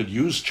 that he could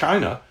use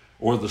China,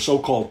 or the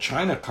so-called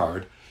China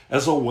card,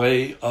 as a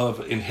way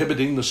of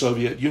inhibiting the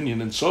Soviet Union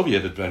and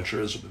Soviet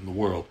adventurism in the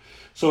world.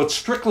 So it's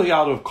strictly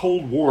out of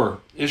Cold War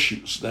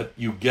issues that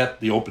you get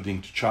the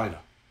opening to China.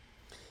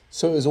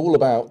 So it was all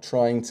about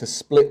trying to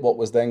split what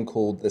was then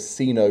called the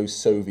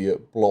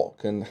Sino-Soviet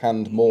bloc and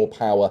hand more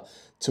power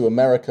to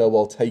America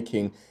while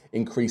taking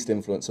increased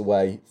influence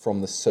away from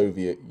the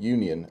Soviet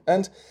Union.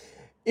 And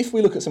if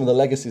we look at some of the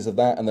legacies of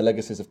that and the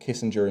legacies of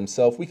Kissinger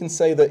himself, we can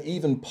say that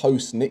even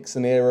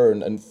post-Nixon era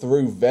and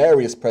through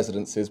various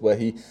presidencies where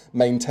he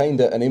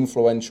maintained an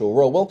influential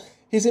role, well,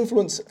 his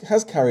influence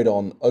has carried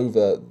on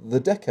over the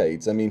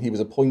decades. I mean, he was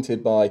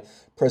appointed by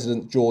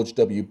President George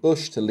W.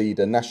 Bush to lead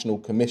a national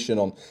commission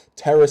on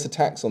terrorist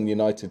attacks on the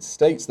United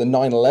States, the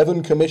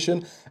 9/11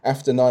 Commission.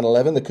 After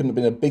 9/11, there couldn't have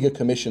been a bigger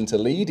commission to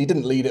lead. He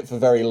didn't lead it for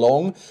very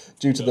long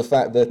due to the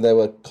fact that there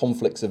were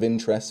conflicts of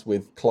interest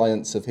with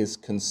clients of his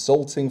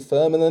consulting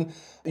firm. And then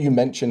you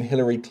mentioned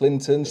Hillary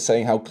Clinton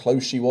saying how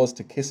close she was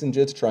to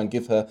Kissinger to try and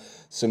give her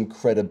some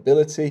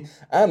credibility.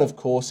 And of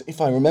course, if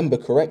I remember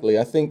correctly,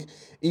 I think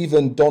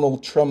even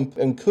Donald Trump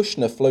and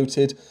Kushner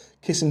floated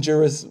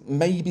Kissinger as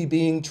maybe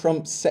being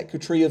Trump's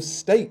Secretary of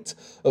State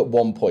at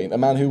one point, a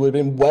man who would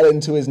have been well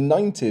into his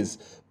 90s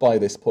by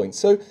this point.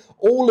 So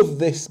all of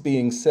this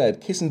being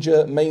said,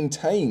 Kissinger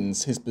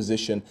maintains his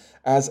position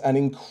as an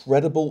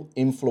incredible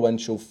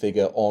influential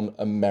figure on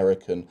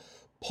American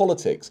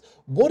politics.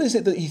 What is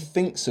it that he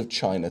thinks of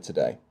China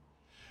today?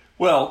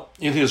 Well,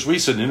 in his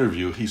recent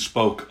interview, he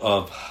spoke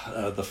of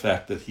the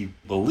fact that he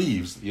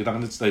believes the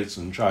United States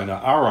and China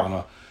are on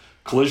a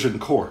collision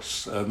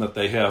course and that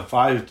they have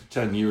 5 to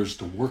 10 years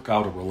to work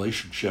out a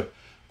relationship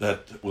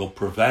that will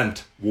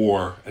prevent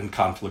war and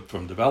conflict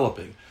from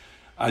developing.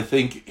 I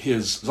think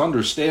his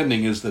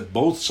understanding is that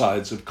both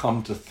sides have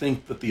come to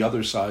think that the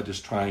other side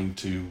is trying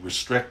to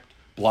restrict,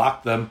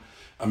 block them.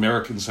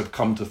 Americans have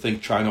come to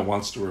think China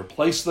wants to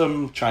replace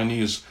them.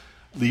 Chinese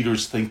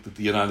leaders think that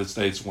the United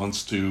States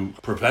wants to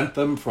prevent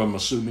them from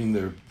assuming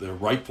their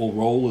rightful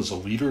role as a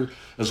leader,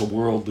 as a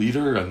world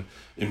leader, and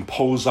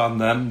impose on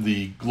them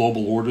the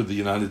global order the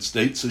United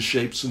States has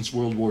shaped since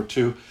World War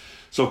II.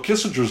 So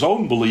Kissinger's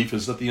own belief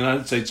is that the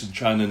United States and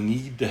China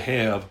need to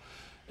have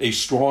a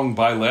strong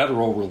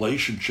bilateral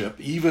relationship,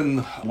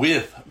 even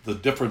with the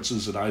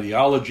differences in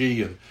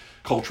ideology and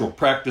cultural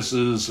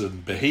practices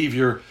and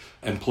behavior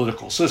and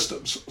political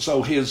systems.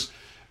 So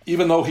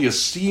even though he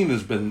is seen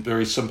as been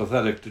very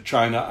sympathetic to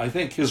China, I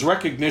think his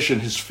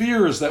recognition, his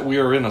fear is that we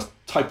are in a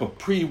type of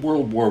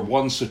pre-World War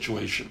I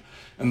situation.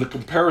 And the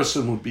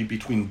comparison would be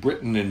between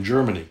Britain and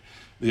Germany.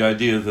 The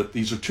idea that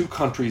these are two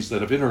countries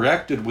that have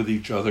interacted with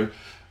each other,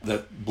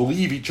 that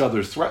believe each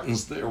other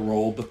threatens their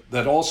role, but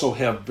that also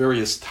have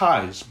various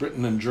ties.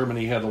 Britain and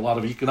Germany had a lot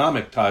of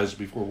economic ties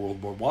before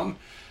World War I,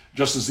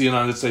 just as the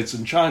United States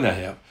and China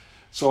have.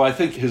 So I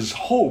think his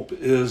hope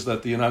is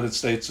that the United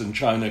States and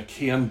China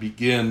can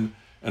begin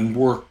and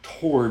work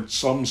toward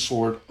some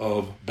sort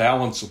of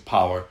balance of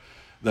power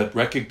that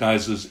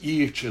recognizes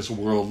each as a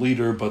world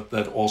leader, but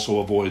that also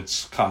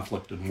avoids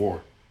conflict and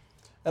war.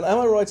 And am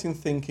I right in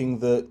thinking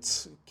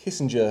that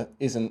Kissinger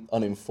isn't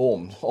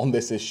uninformed on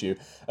this issue?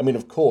 I mean,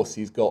 of course,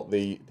 he's got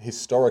the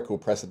historical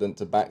precedent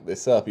to back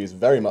this up. He was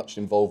very much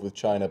involved with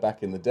China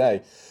back in the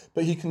day,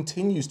 but he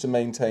continues to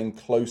maintain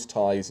close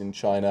ties in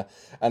China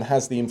and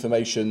has the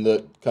information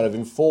that kind of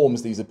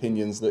informs these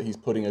opinions that he's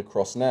putting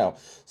across now.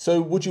 So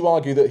would you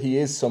argue that he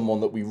is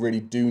someone that we really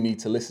do need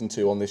to listen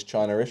to on this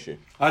China issue?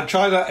 On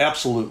China,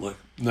 absolutely.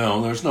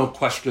 No, there's no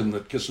question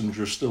that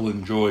Kissinger still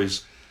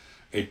enjoys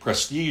a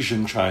prestige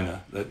in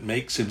China that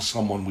makes him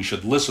someone we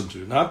should listen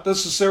to. Not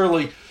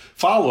necessarily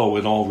follow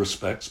in all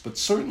respects, but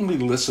certainly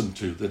listen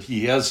to, that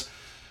he has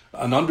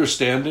an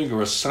understanding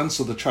or a sense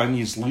of the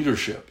Chinese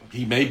leadership.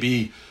 He may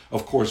be,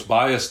 of course,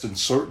 biased in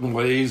certain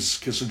ways.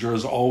 Kissinger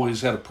has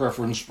always had a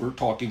preference for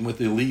talking with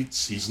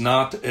elites. He's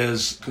not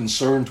as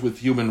concerned with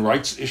human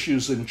rights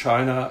issues in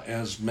China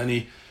as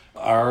many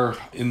are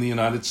in the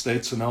United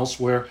States and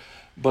elsewhere.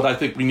 But I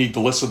think we need to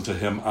listen to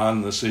him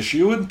on this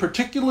issue, and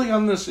particularly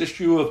on this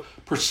issue of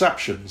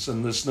perceptions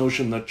and this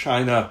notion that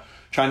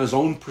China's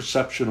own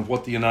perception of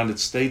what the United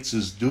States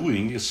is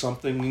doing is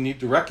something we need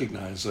to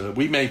recognize.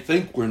 We may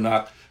think we're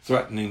not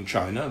threatening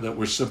China, that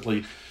we're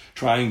simply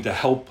trying to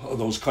help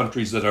those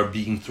countries that are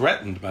being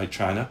threatened by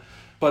China,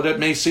 but it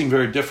may seem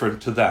very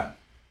different to them.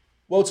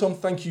 Well, Tom,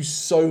 thank you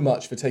so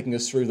much for taking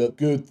us through the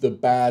good, the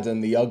bad,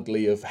 and the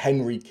ugly of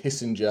Henry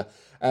Kissinger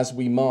as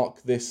we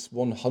mark this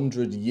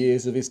 100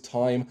 years of his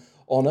time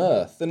on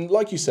Earth. And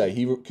like you say,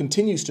 he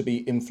continues to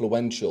be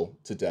influential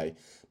today.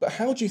 But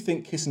how do you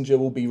think Kissinger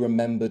will be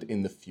remembered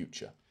in the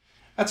future?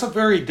 That's a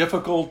very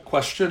difficult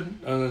question,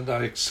 and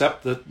I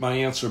accept that my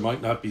answer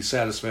might not be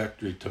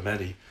satisfactory to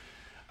many.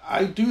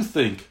 I do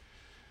think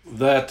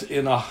that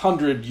in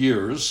 100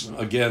 years,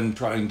 again,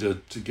 trying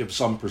to give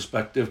some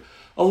perspective,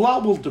 a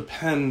lot will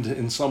depend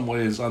in some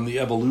ways on the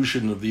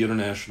evolution of the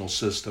international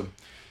system.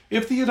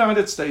 If the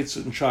United States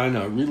and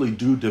China really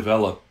do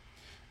develop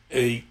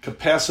a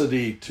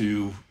capacity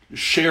to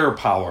share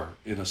power,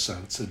 in a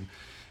sense, and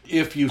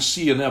if you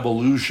see an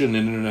evolution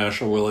in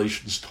international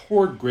relations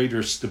toward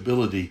greater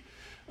stability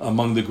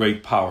among the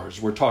great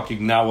powers, we're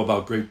talking now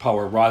about great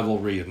power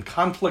rivalry and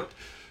conflict,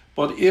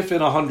 but if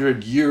in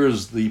 100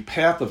 years the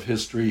path of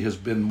history has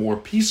been more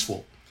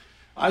peaceful,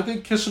 I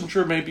think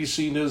Kissinger may be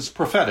seen as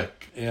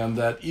prophetic, and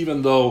that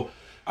even though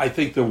I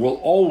think there will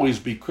always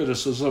be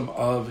criticism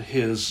of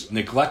his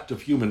neglect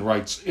of human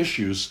rights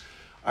issues,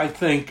 I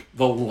think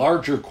the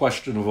larger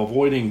question of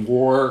avoiding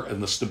war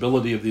and the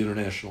stability of the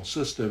international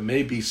system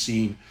may be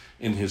seen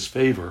in his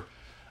favor.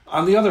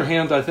 On the other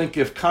hand, I think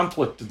if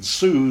conflict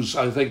ensues,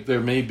 I think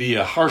there may be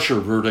a harsher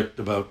verdict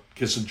about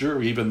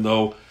Kissinger, even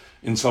though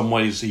in some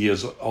ways he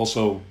has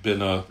also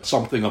been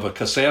something of a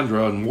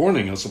Cassandra and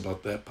warning us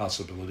about that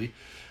possibility.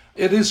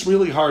 It is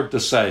really hard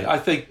to say. I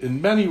think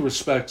in many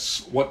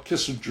respects what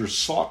Kissinger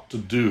sought to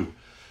do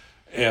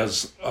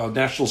as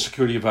National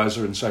Security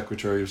Advisor and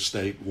Secretary of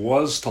State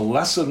was to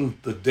lessen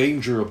the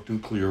danger of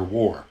nuclear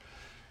war.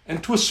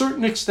 And to a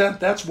certain extent,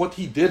 that's what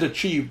he did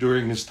achieve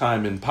during his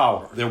time in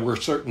power. There were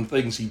certain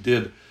things he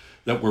did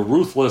that were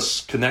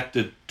ruthless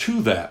connected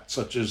to that,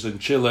 such as in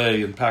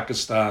Chile and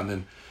Pakistan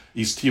and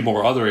East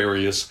Timor, other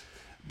areas.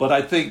 But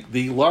I think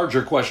the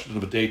larger question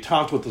of a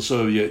détente with the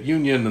Soviet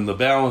Union and the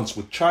balance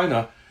with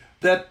China,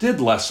 that did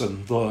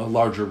lessen the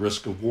larger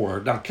risk of war.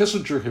 Now,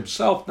 Kissinger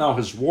himself now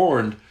has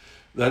warned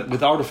that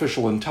with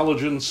artificial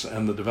intelligence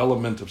and the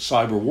development of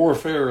cyber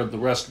warfare and the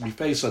rest, we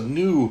face a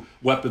new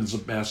weapons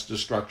of mass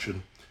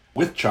destruction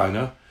with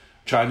China.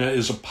 China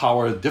is a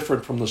power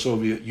different from the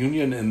Soviet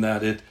Union in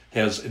that it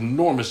has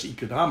enormous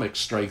economic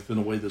strength in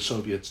a way the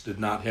Soviets did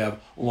not have,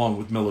 along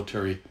with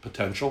military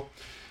potential.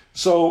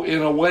 So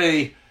in a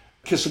way,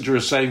 Kissinger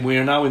is saying we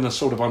are now in a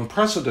sort of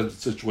unprecedented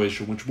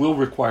situation which will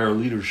require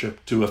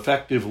leadership to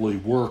effectively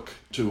work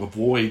to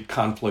avoid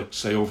conflict,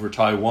 say over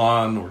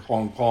Taiwan or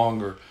Hong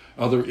Kong or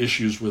other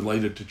issues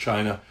related to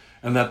China,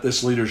 and that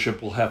this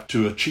leadership will have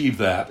to achieve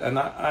that. And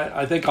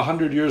I think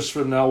 100 years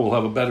from now, we'll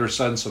have a better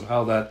sense of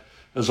how that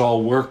has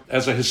all worked.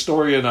 As a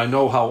historian, I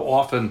know how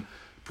often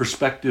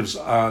perspectives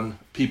on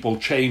people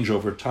change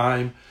over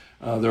time.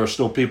 There are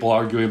still people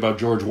arguing about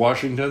George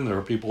Washington. There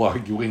are people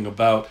arguing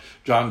about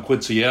John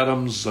Quincy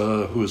Adams,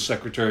 who was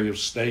Secretary of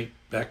State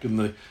back in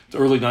the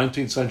early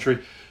 19th century.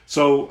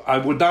 So I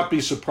would not be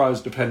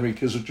surprised if Henry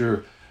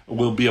Kissinger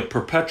will be a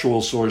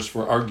perpetual source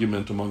for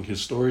argument among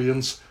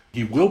historians.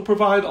 He will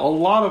provide a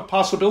lot of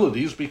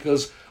possibilities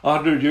because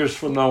 100 years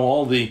from now,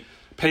 all the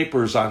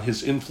papers on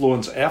his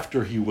influence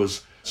after he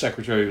was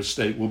Secretary of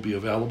State will be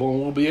available,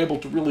 and we'll be able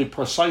to really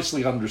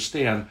precisely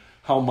understand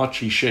how much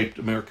he shaped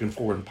American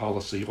foreign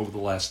policy over the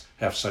last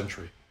half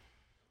century.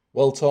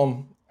 Well,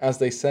 Tom, as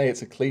they say,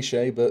 it's a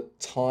cliche, but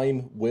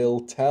time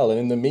will tell. And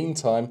in the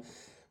meantime,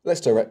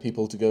 let's direct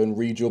people to go and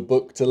read your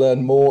book to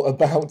learn more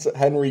about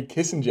Henry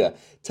Kissinger.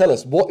 Tell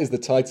us, what is the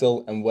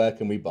title and where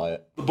can we buy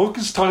it? The book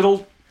is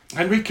titled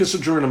Henry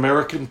Kissinger and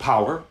American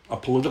Power, a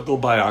Political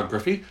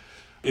Biography.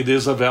 It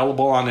is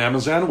available on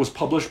Amazon. It was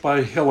published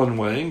by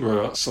Hillenwang,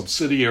 or a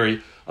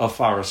subsidiary of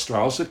Farrar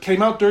Straus. It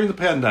came out during the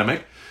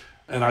pandemic,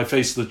 and I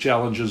faced the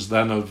challenges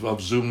then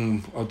of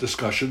Zoom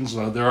discussions.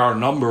 There are a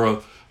number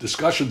of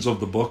discussions of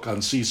the book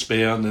on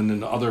C-SPAN and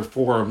in other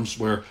forums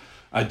where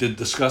I did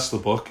discuss the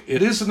book.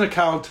 It is an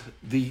account,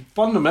 the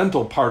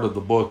fundamental part of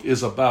the book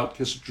is about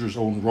Kissinger's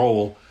own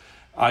role.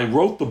 I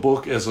wrote the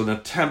book as an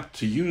attempt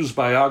to use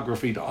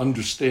biography to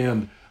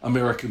understand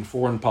American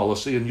foreign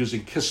policy, and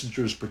using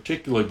Kissinger's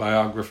particular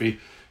biography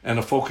and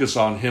a focus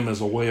on him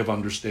as a way of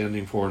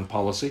understanding foreign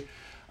policy.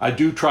 I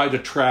do try to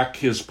track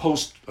his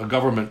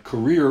post-government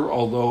career,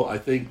 although I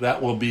think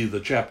that will be the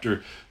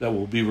chapter that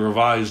will be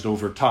revised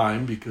over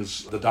time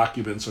because the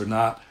documents are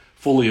not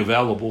fully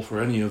available for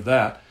any of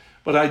that.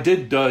 But I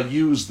did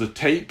use the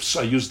tapes.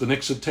 I used the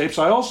Nixon tapes.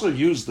 I also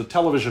used the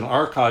television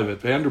archive at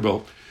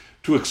Vanderbilt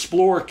to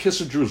explore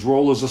Kissinger's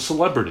role as a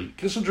celebrity.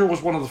 Kissinger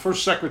was one of the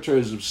first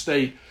secretaries of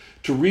state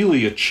to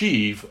really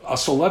achieve a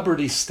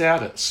celebrity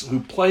status, who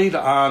played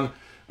on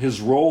his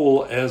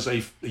role as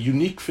a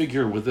unique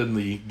figure within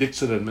the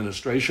Nixon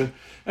administration,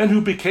 and who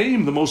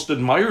became the most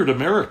admired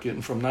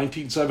American from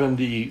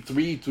 1973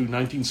 through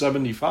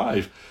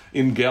 1975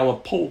 in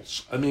Gallup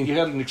polls. I mean, he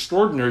had an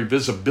extraordinary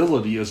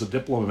visibility as a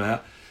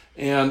diplomat,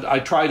 and I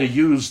try to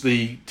use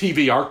the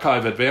TV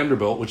archive at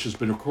Vanderbilt, which has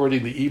been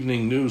recording the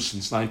evening news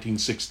since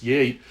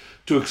 1968,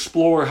 to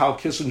explore how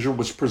Kissinger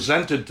was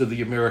presented to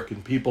the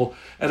American people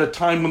at a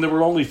time when there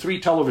were only 3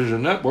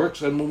 television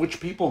networks and in which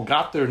people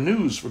got their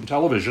news from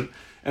television,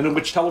 and in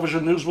which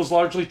television news was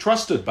largely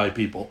trusted by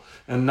people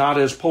and not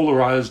as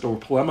polarized or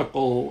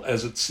polemical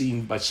as it's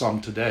seen by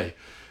some today.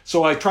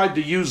 So I tried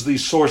to use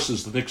these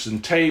sources, the Nixon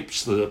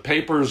tapes, the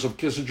papers of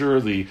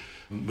Kissinger, the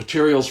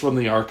materials from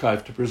the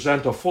archive, to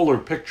present a fuller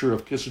picture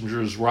of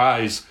Kissinger's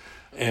rise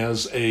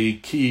as a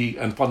key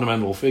and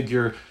fundamental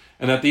figure.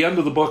 And at the end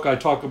of the book, I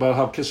talk about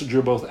how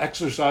Kissinger both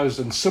exercised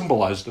and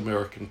symbolized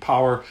American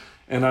power.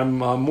 And I'm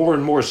more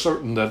and more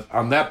certain that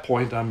on that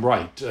point, I'm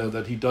right,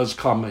 that he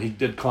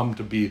did come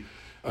to be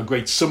a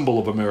great symbol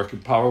of American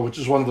power, which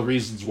is one of the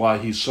reasons why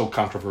he's so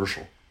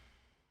controversial.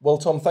 Well,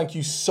 Tom, thank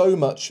you so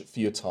much for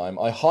your time.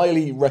 I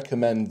highly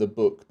recommend the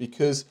book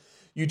because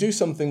you do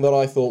something that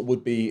I thought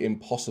would be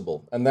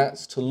impossible, and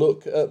that's to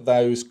look at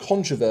those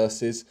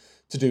controversies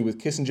to do with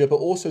Kissinger, but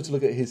also to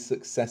look at his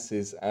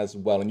successes as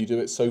well. And you do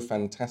it so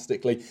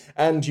fantastically,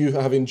 and you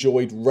have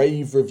enjoyed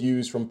rave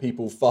reviews from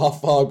people far,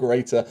 far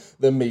greater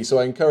than me. So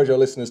I encourage our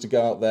listeners to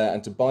go out there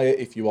and to buy it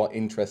if you are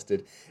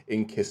interested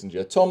in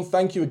Kissinger. Tom,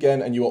 thank you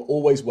again, and you are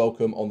always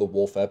welcome on the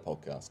Warfare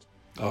Podcast.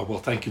 Well,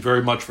 thank you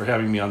very much for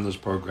having me on this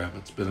program.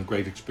 It's been a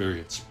great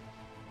experience.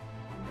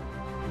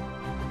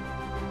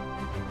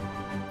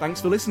 Thanks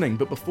for listening,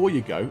 but before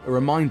you go, a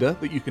reminder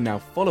that you can now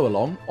follow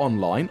along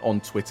online on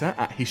Twitter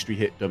at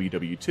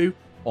HistoryHitWW2,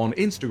 on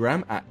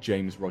Instagram at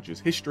James Rogers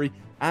History,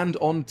 and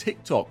on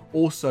TikTok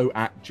also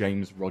at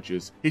James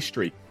Rogers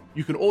History.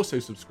 You can also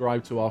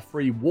subscribe to our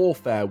free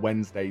Warfare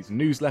Wednesdays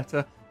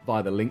newsletter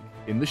via the link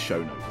in the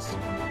show notes.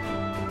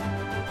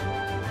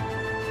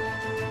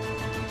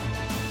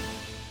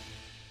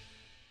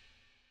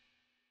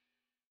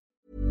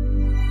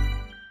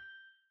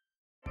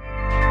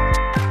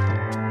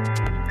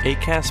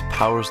 Acast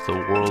powers the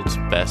world's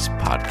best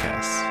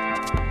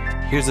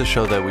podcasts. Here's a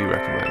show that we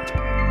recommend.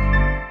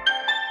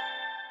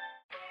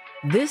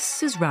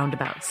 This is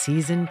Roundabout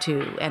Season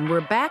 2, and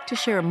we're back to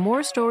share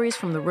more stories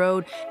from the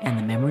road and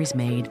the memories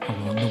made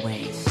along the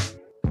way.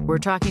 We're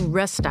talking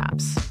rest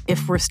stops.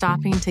 If we're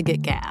stopping to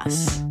get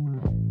gas,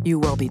 you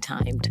will be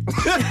timed.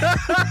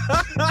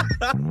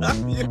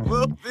 You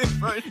will be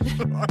for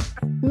sure.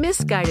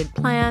 Misguided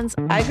plans.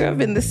 I grew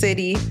up in the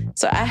city,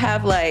 so I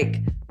have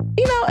a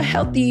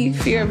healthy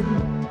fear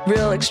of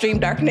real extreme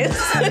darkness.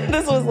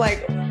 This was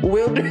like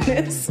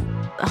wilderness.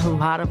 A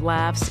lot of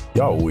laughs.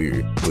 Y'all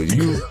weird, but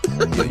you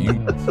were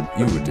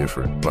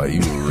different. Like, you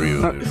were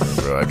real different,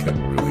 bro. I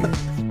couldn't really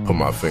put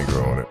my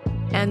finger on it.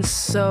 And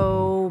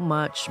so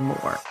much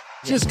more.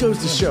 Just goes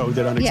to show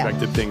that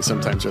unexpected things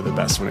sometimes are the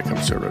best when it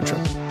comes to a road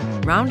trip.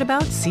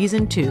 Roundabout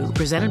Season 2,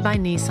 presented by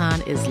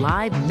Nissan, is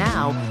live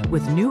now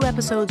with new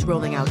episodes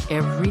rolling out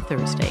every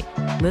Thursday.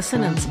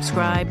 Listen and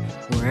subscribe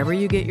wherever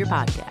you get your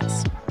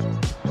podcasts.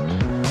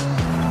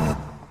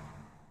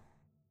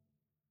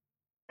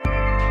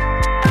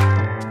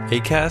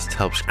 Acast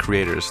helps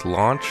creators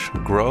launch,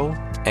 grow,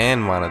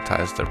 and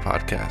monetize their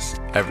podcasts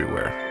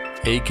everywhere.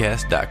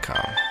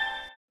 Acast.com.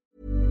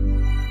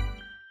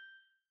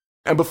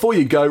 And before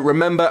you go,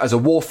 remember, as a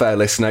Warfare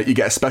listener, you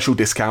get a special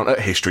discount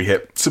at History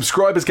Hit.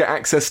 Subscribers get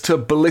access to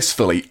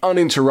blissfully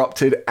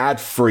uninterrupted,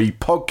 ad-free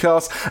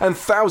podcasts and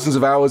thousands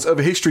of hours of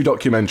history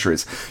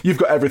documentaries. You've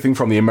got everything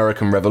from the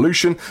American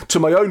Revolution to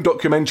my own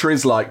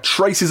documentaries like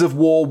Traces of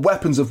War,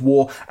 Weapons of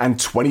War, and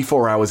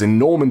 24 Hours in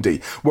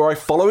Normandy, where I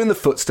follow in the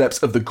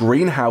footsteps of the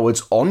Green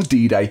Howards on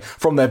D-Day,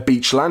 from their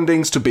beach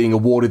landings to being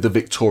awarded the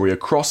Victoria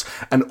Cross,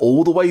 and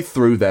all the way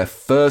through their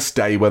first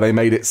day where they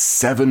made it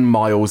 7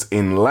 miles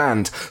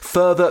inland,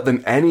 further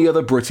than any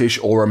other British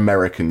or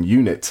American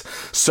unit.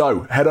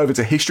 So head over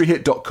to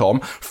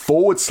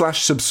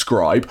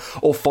historyhit.com/subscribe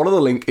or follow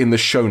the link in the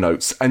show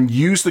notes and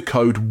use the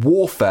code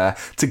WARFARE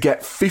to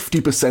get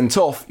 50%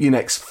 off your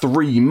next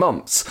 3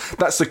 months.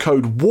 That's the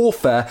code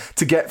WARFARE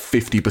to get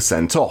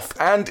 50% off.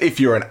 And if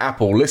you're an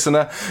Apple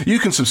listener, you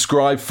can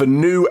subscribe for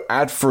new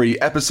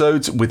ad-free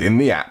episodes within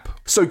the app.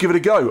 So give it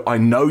a go. I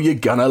know you're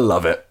gonna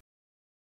love it.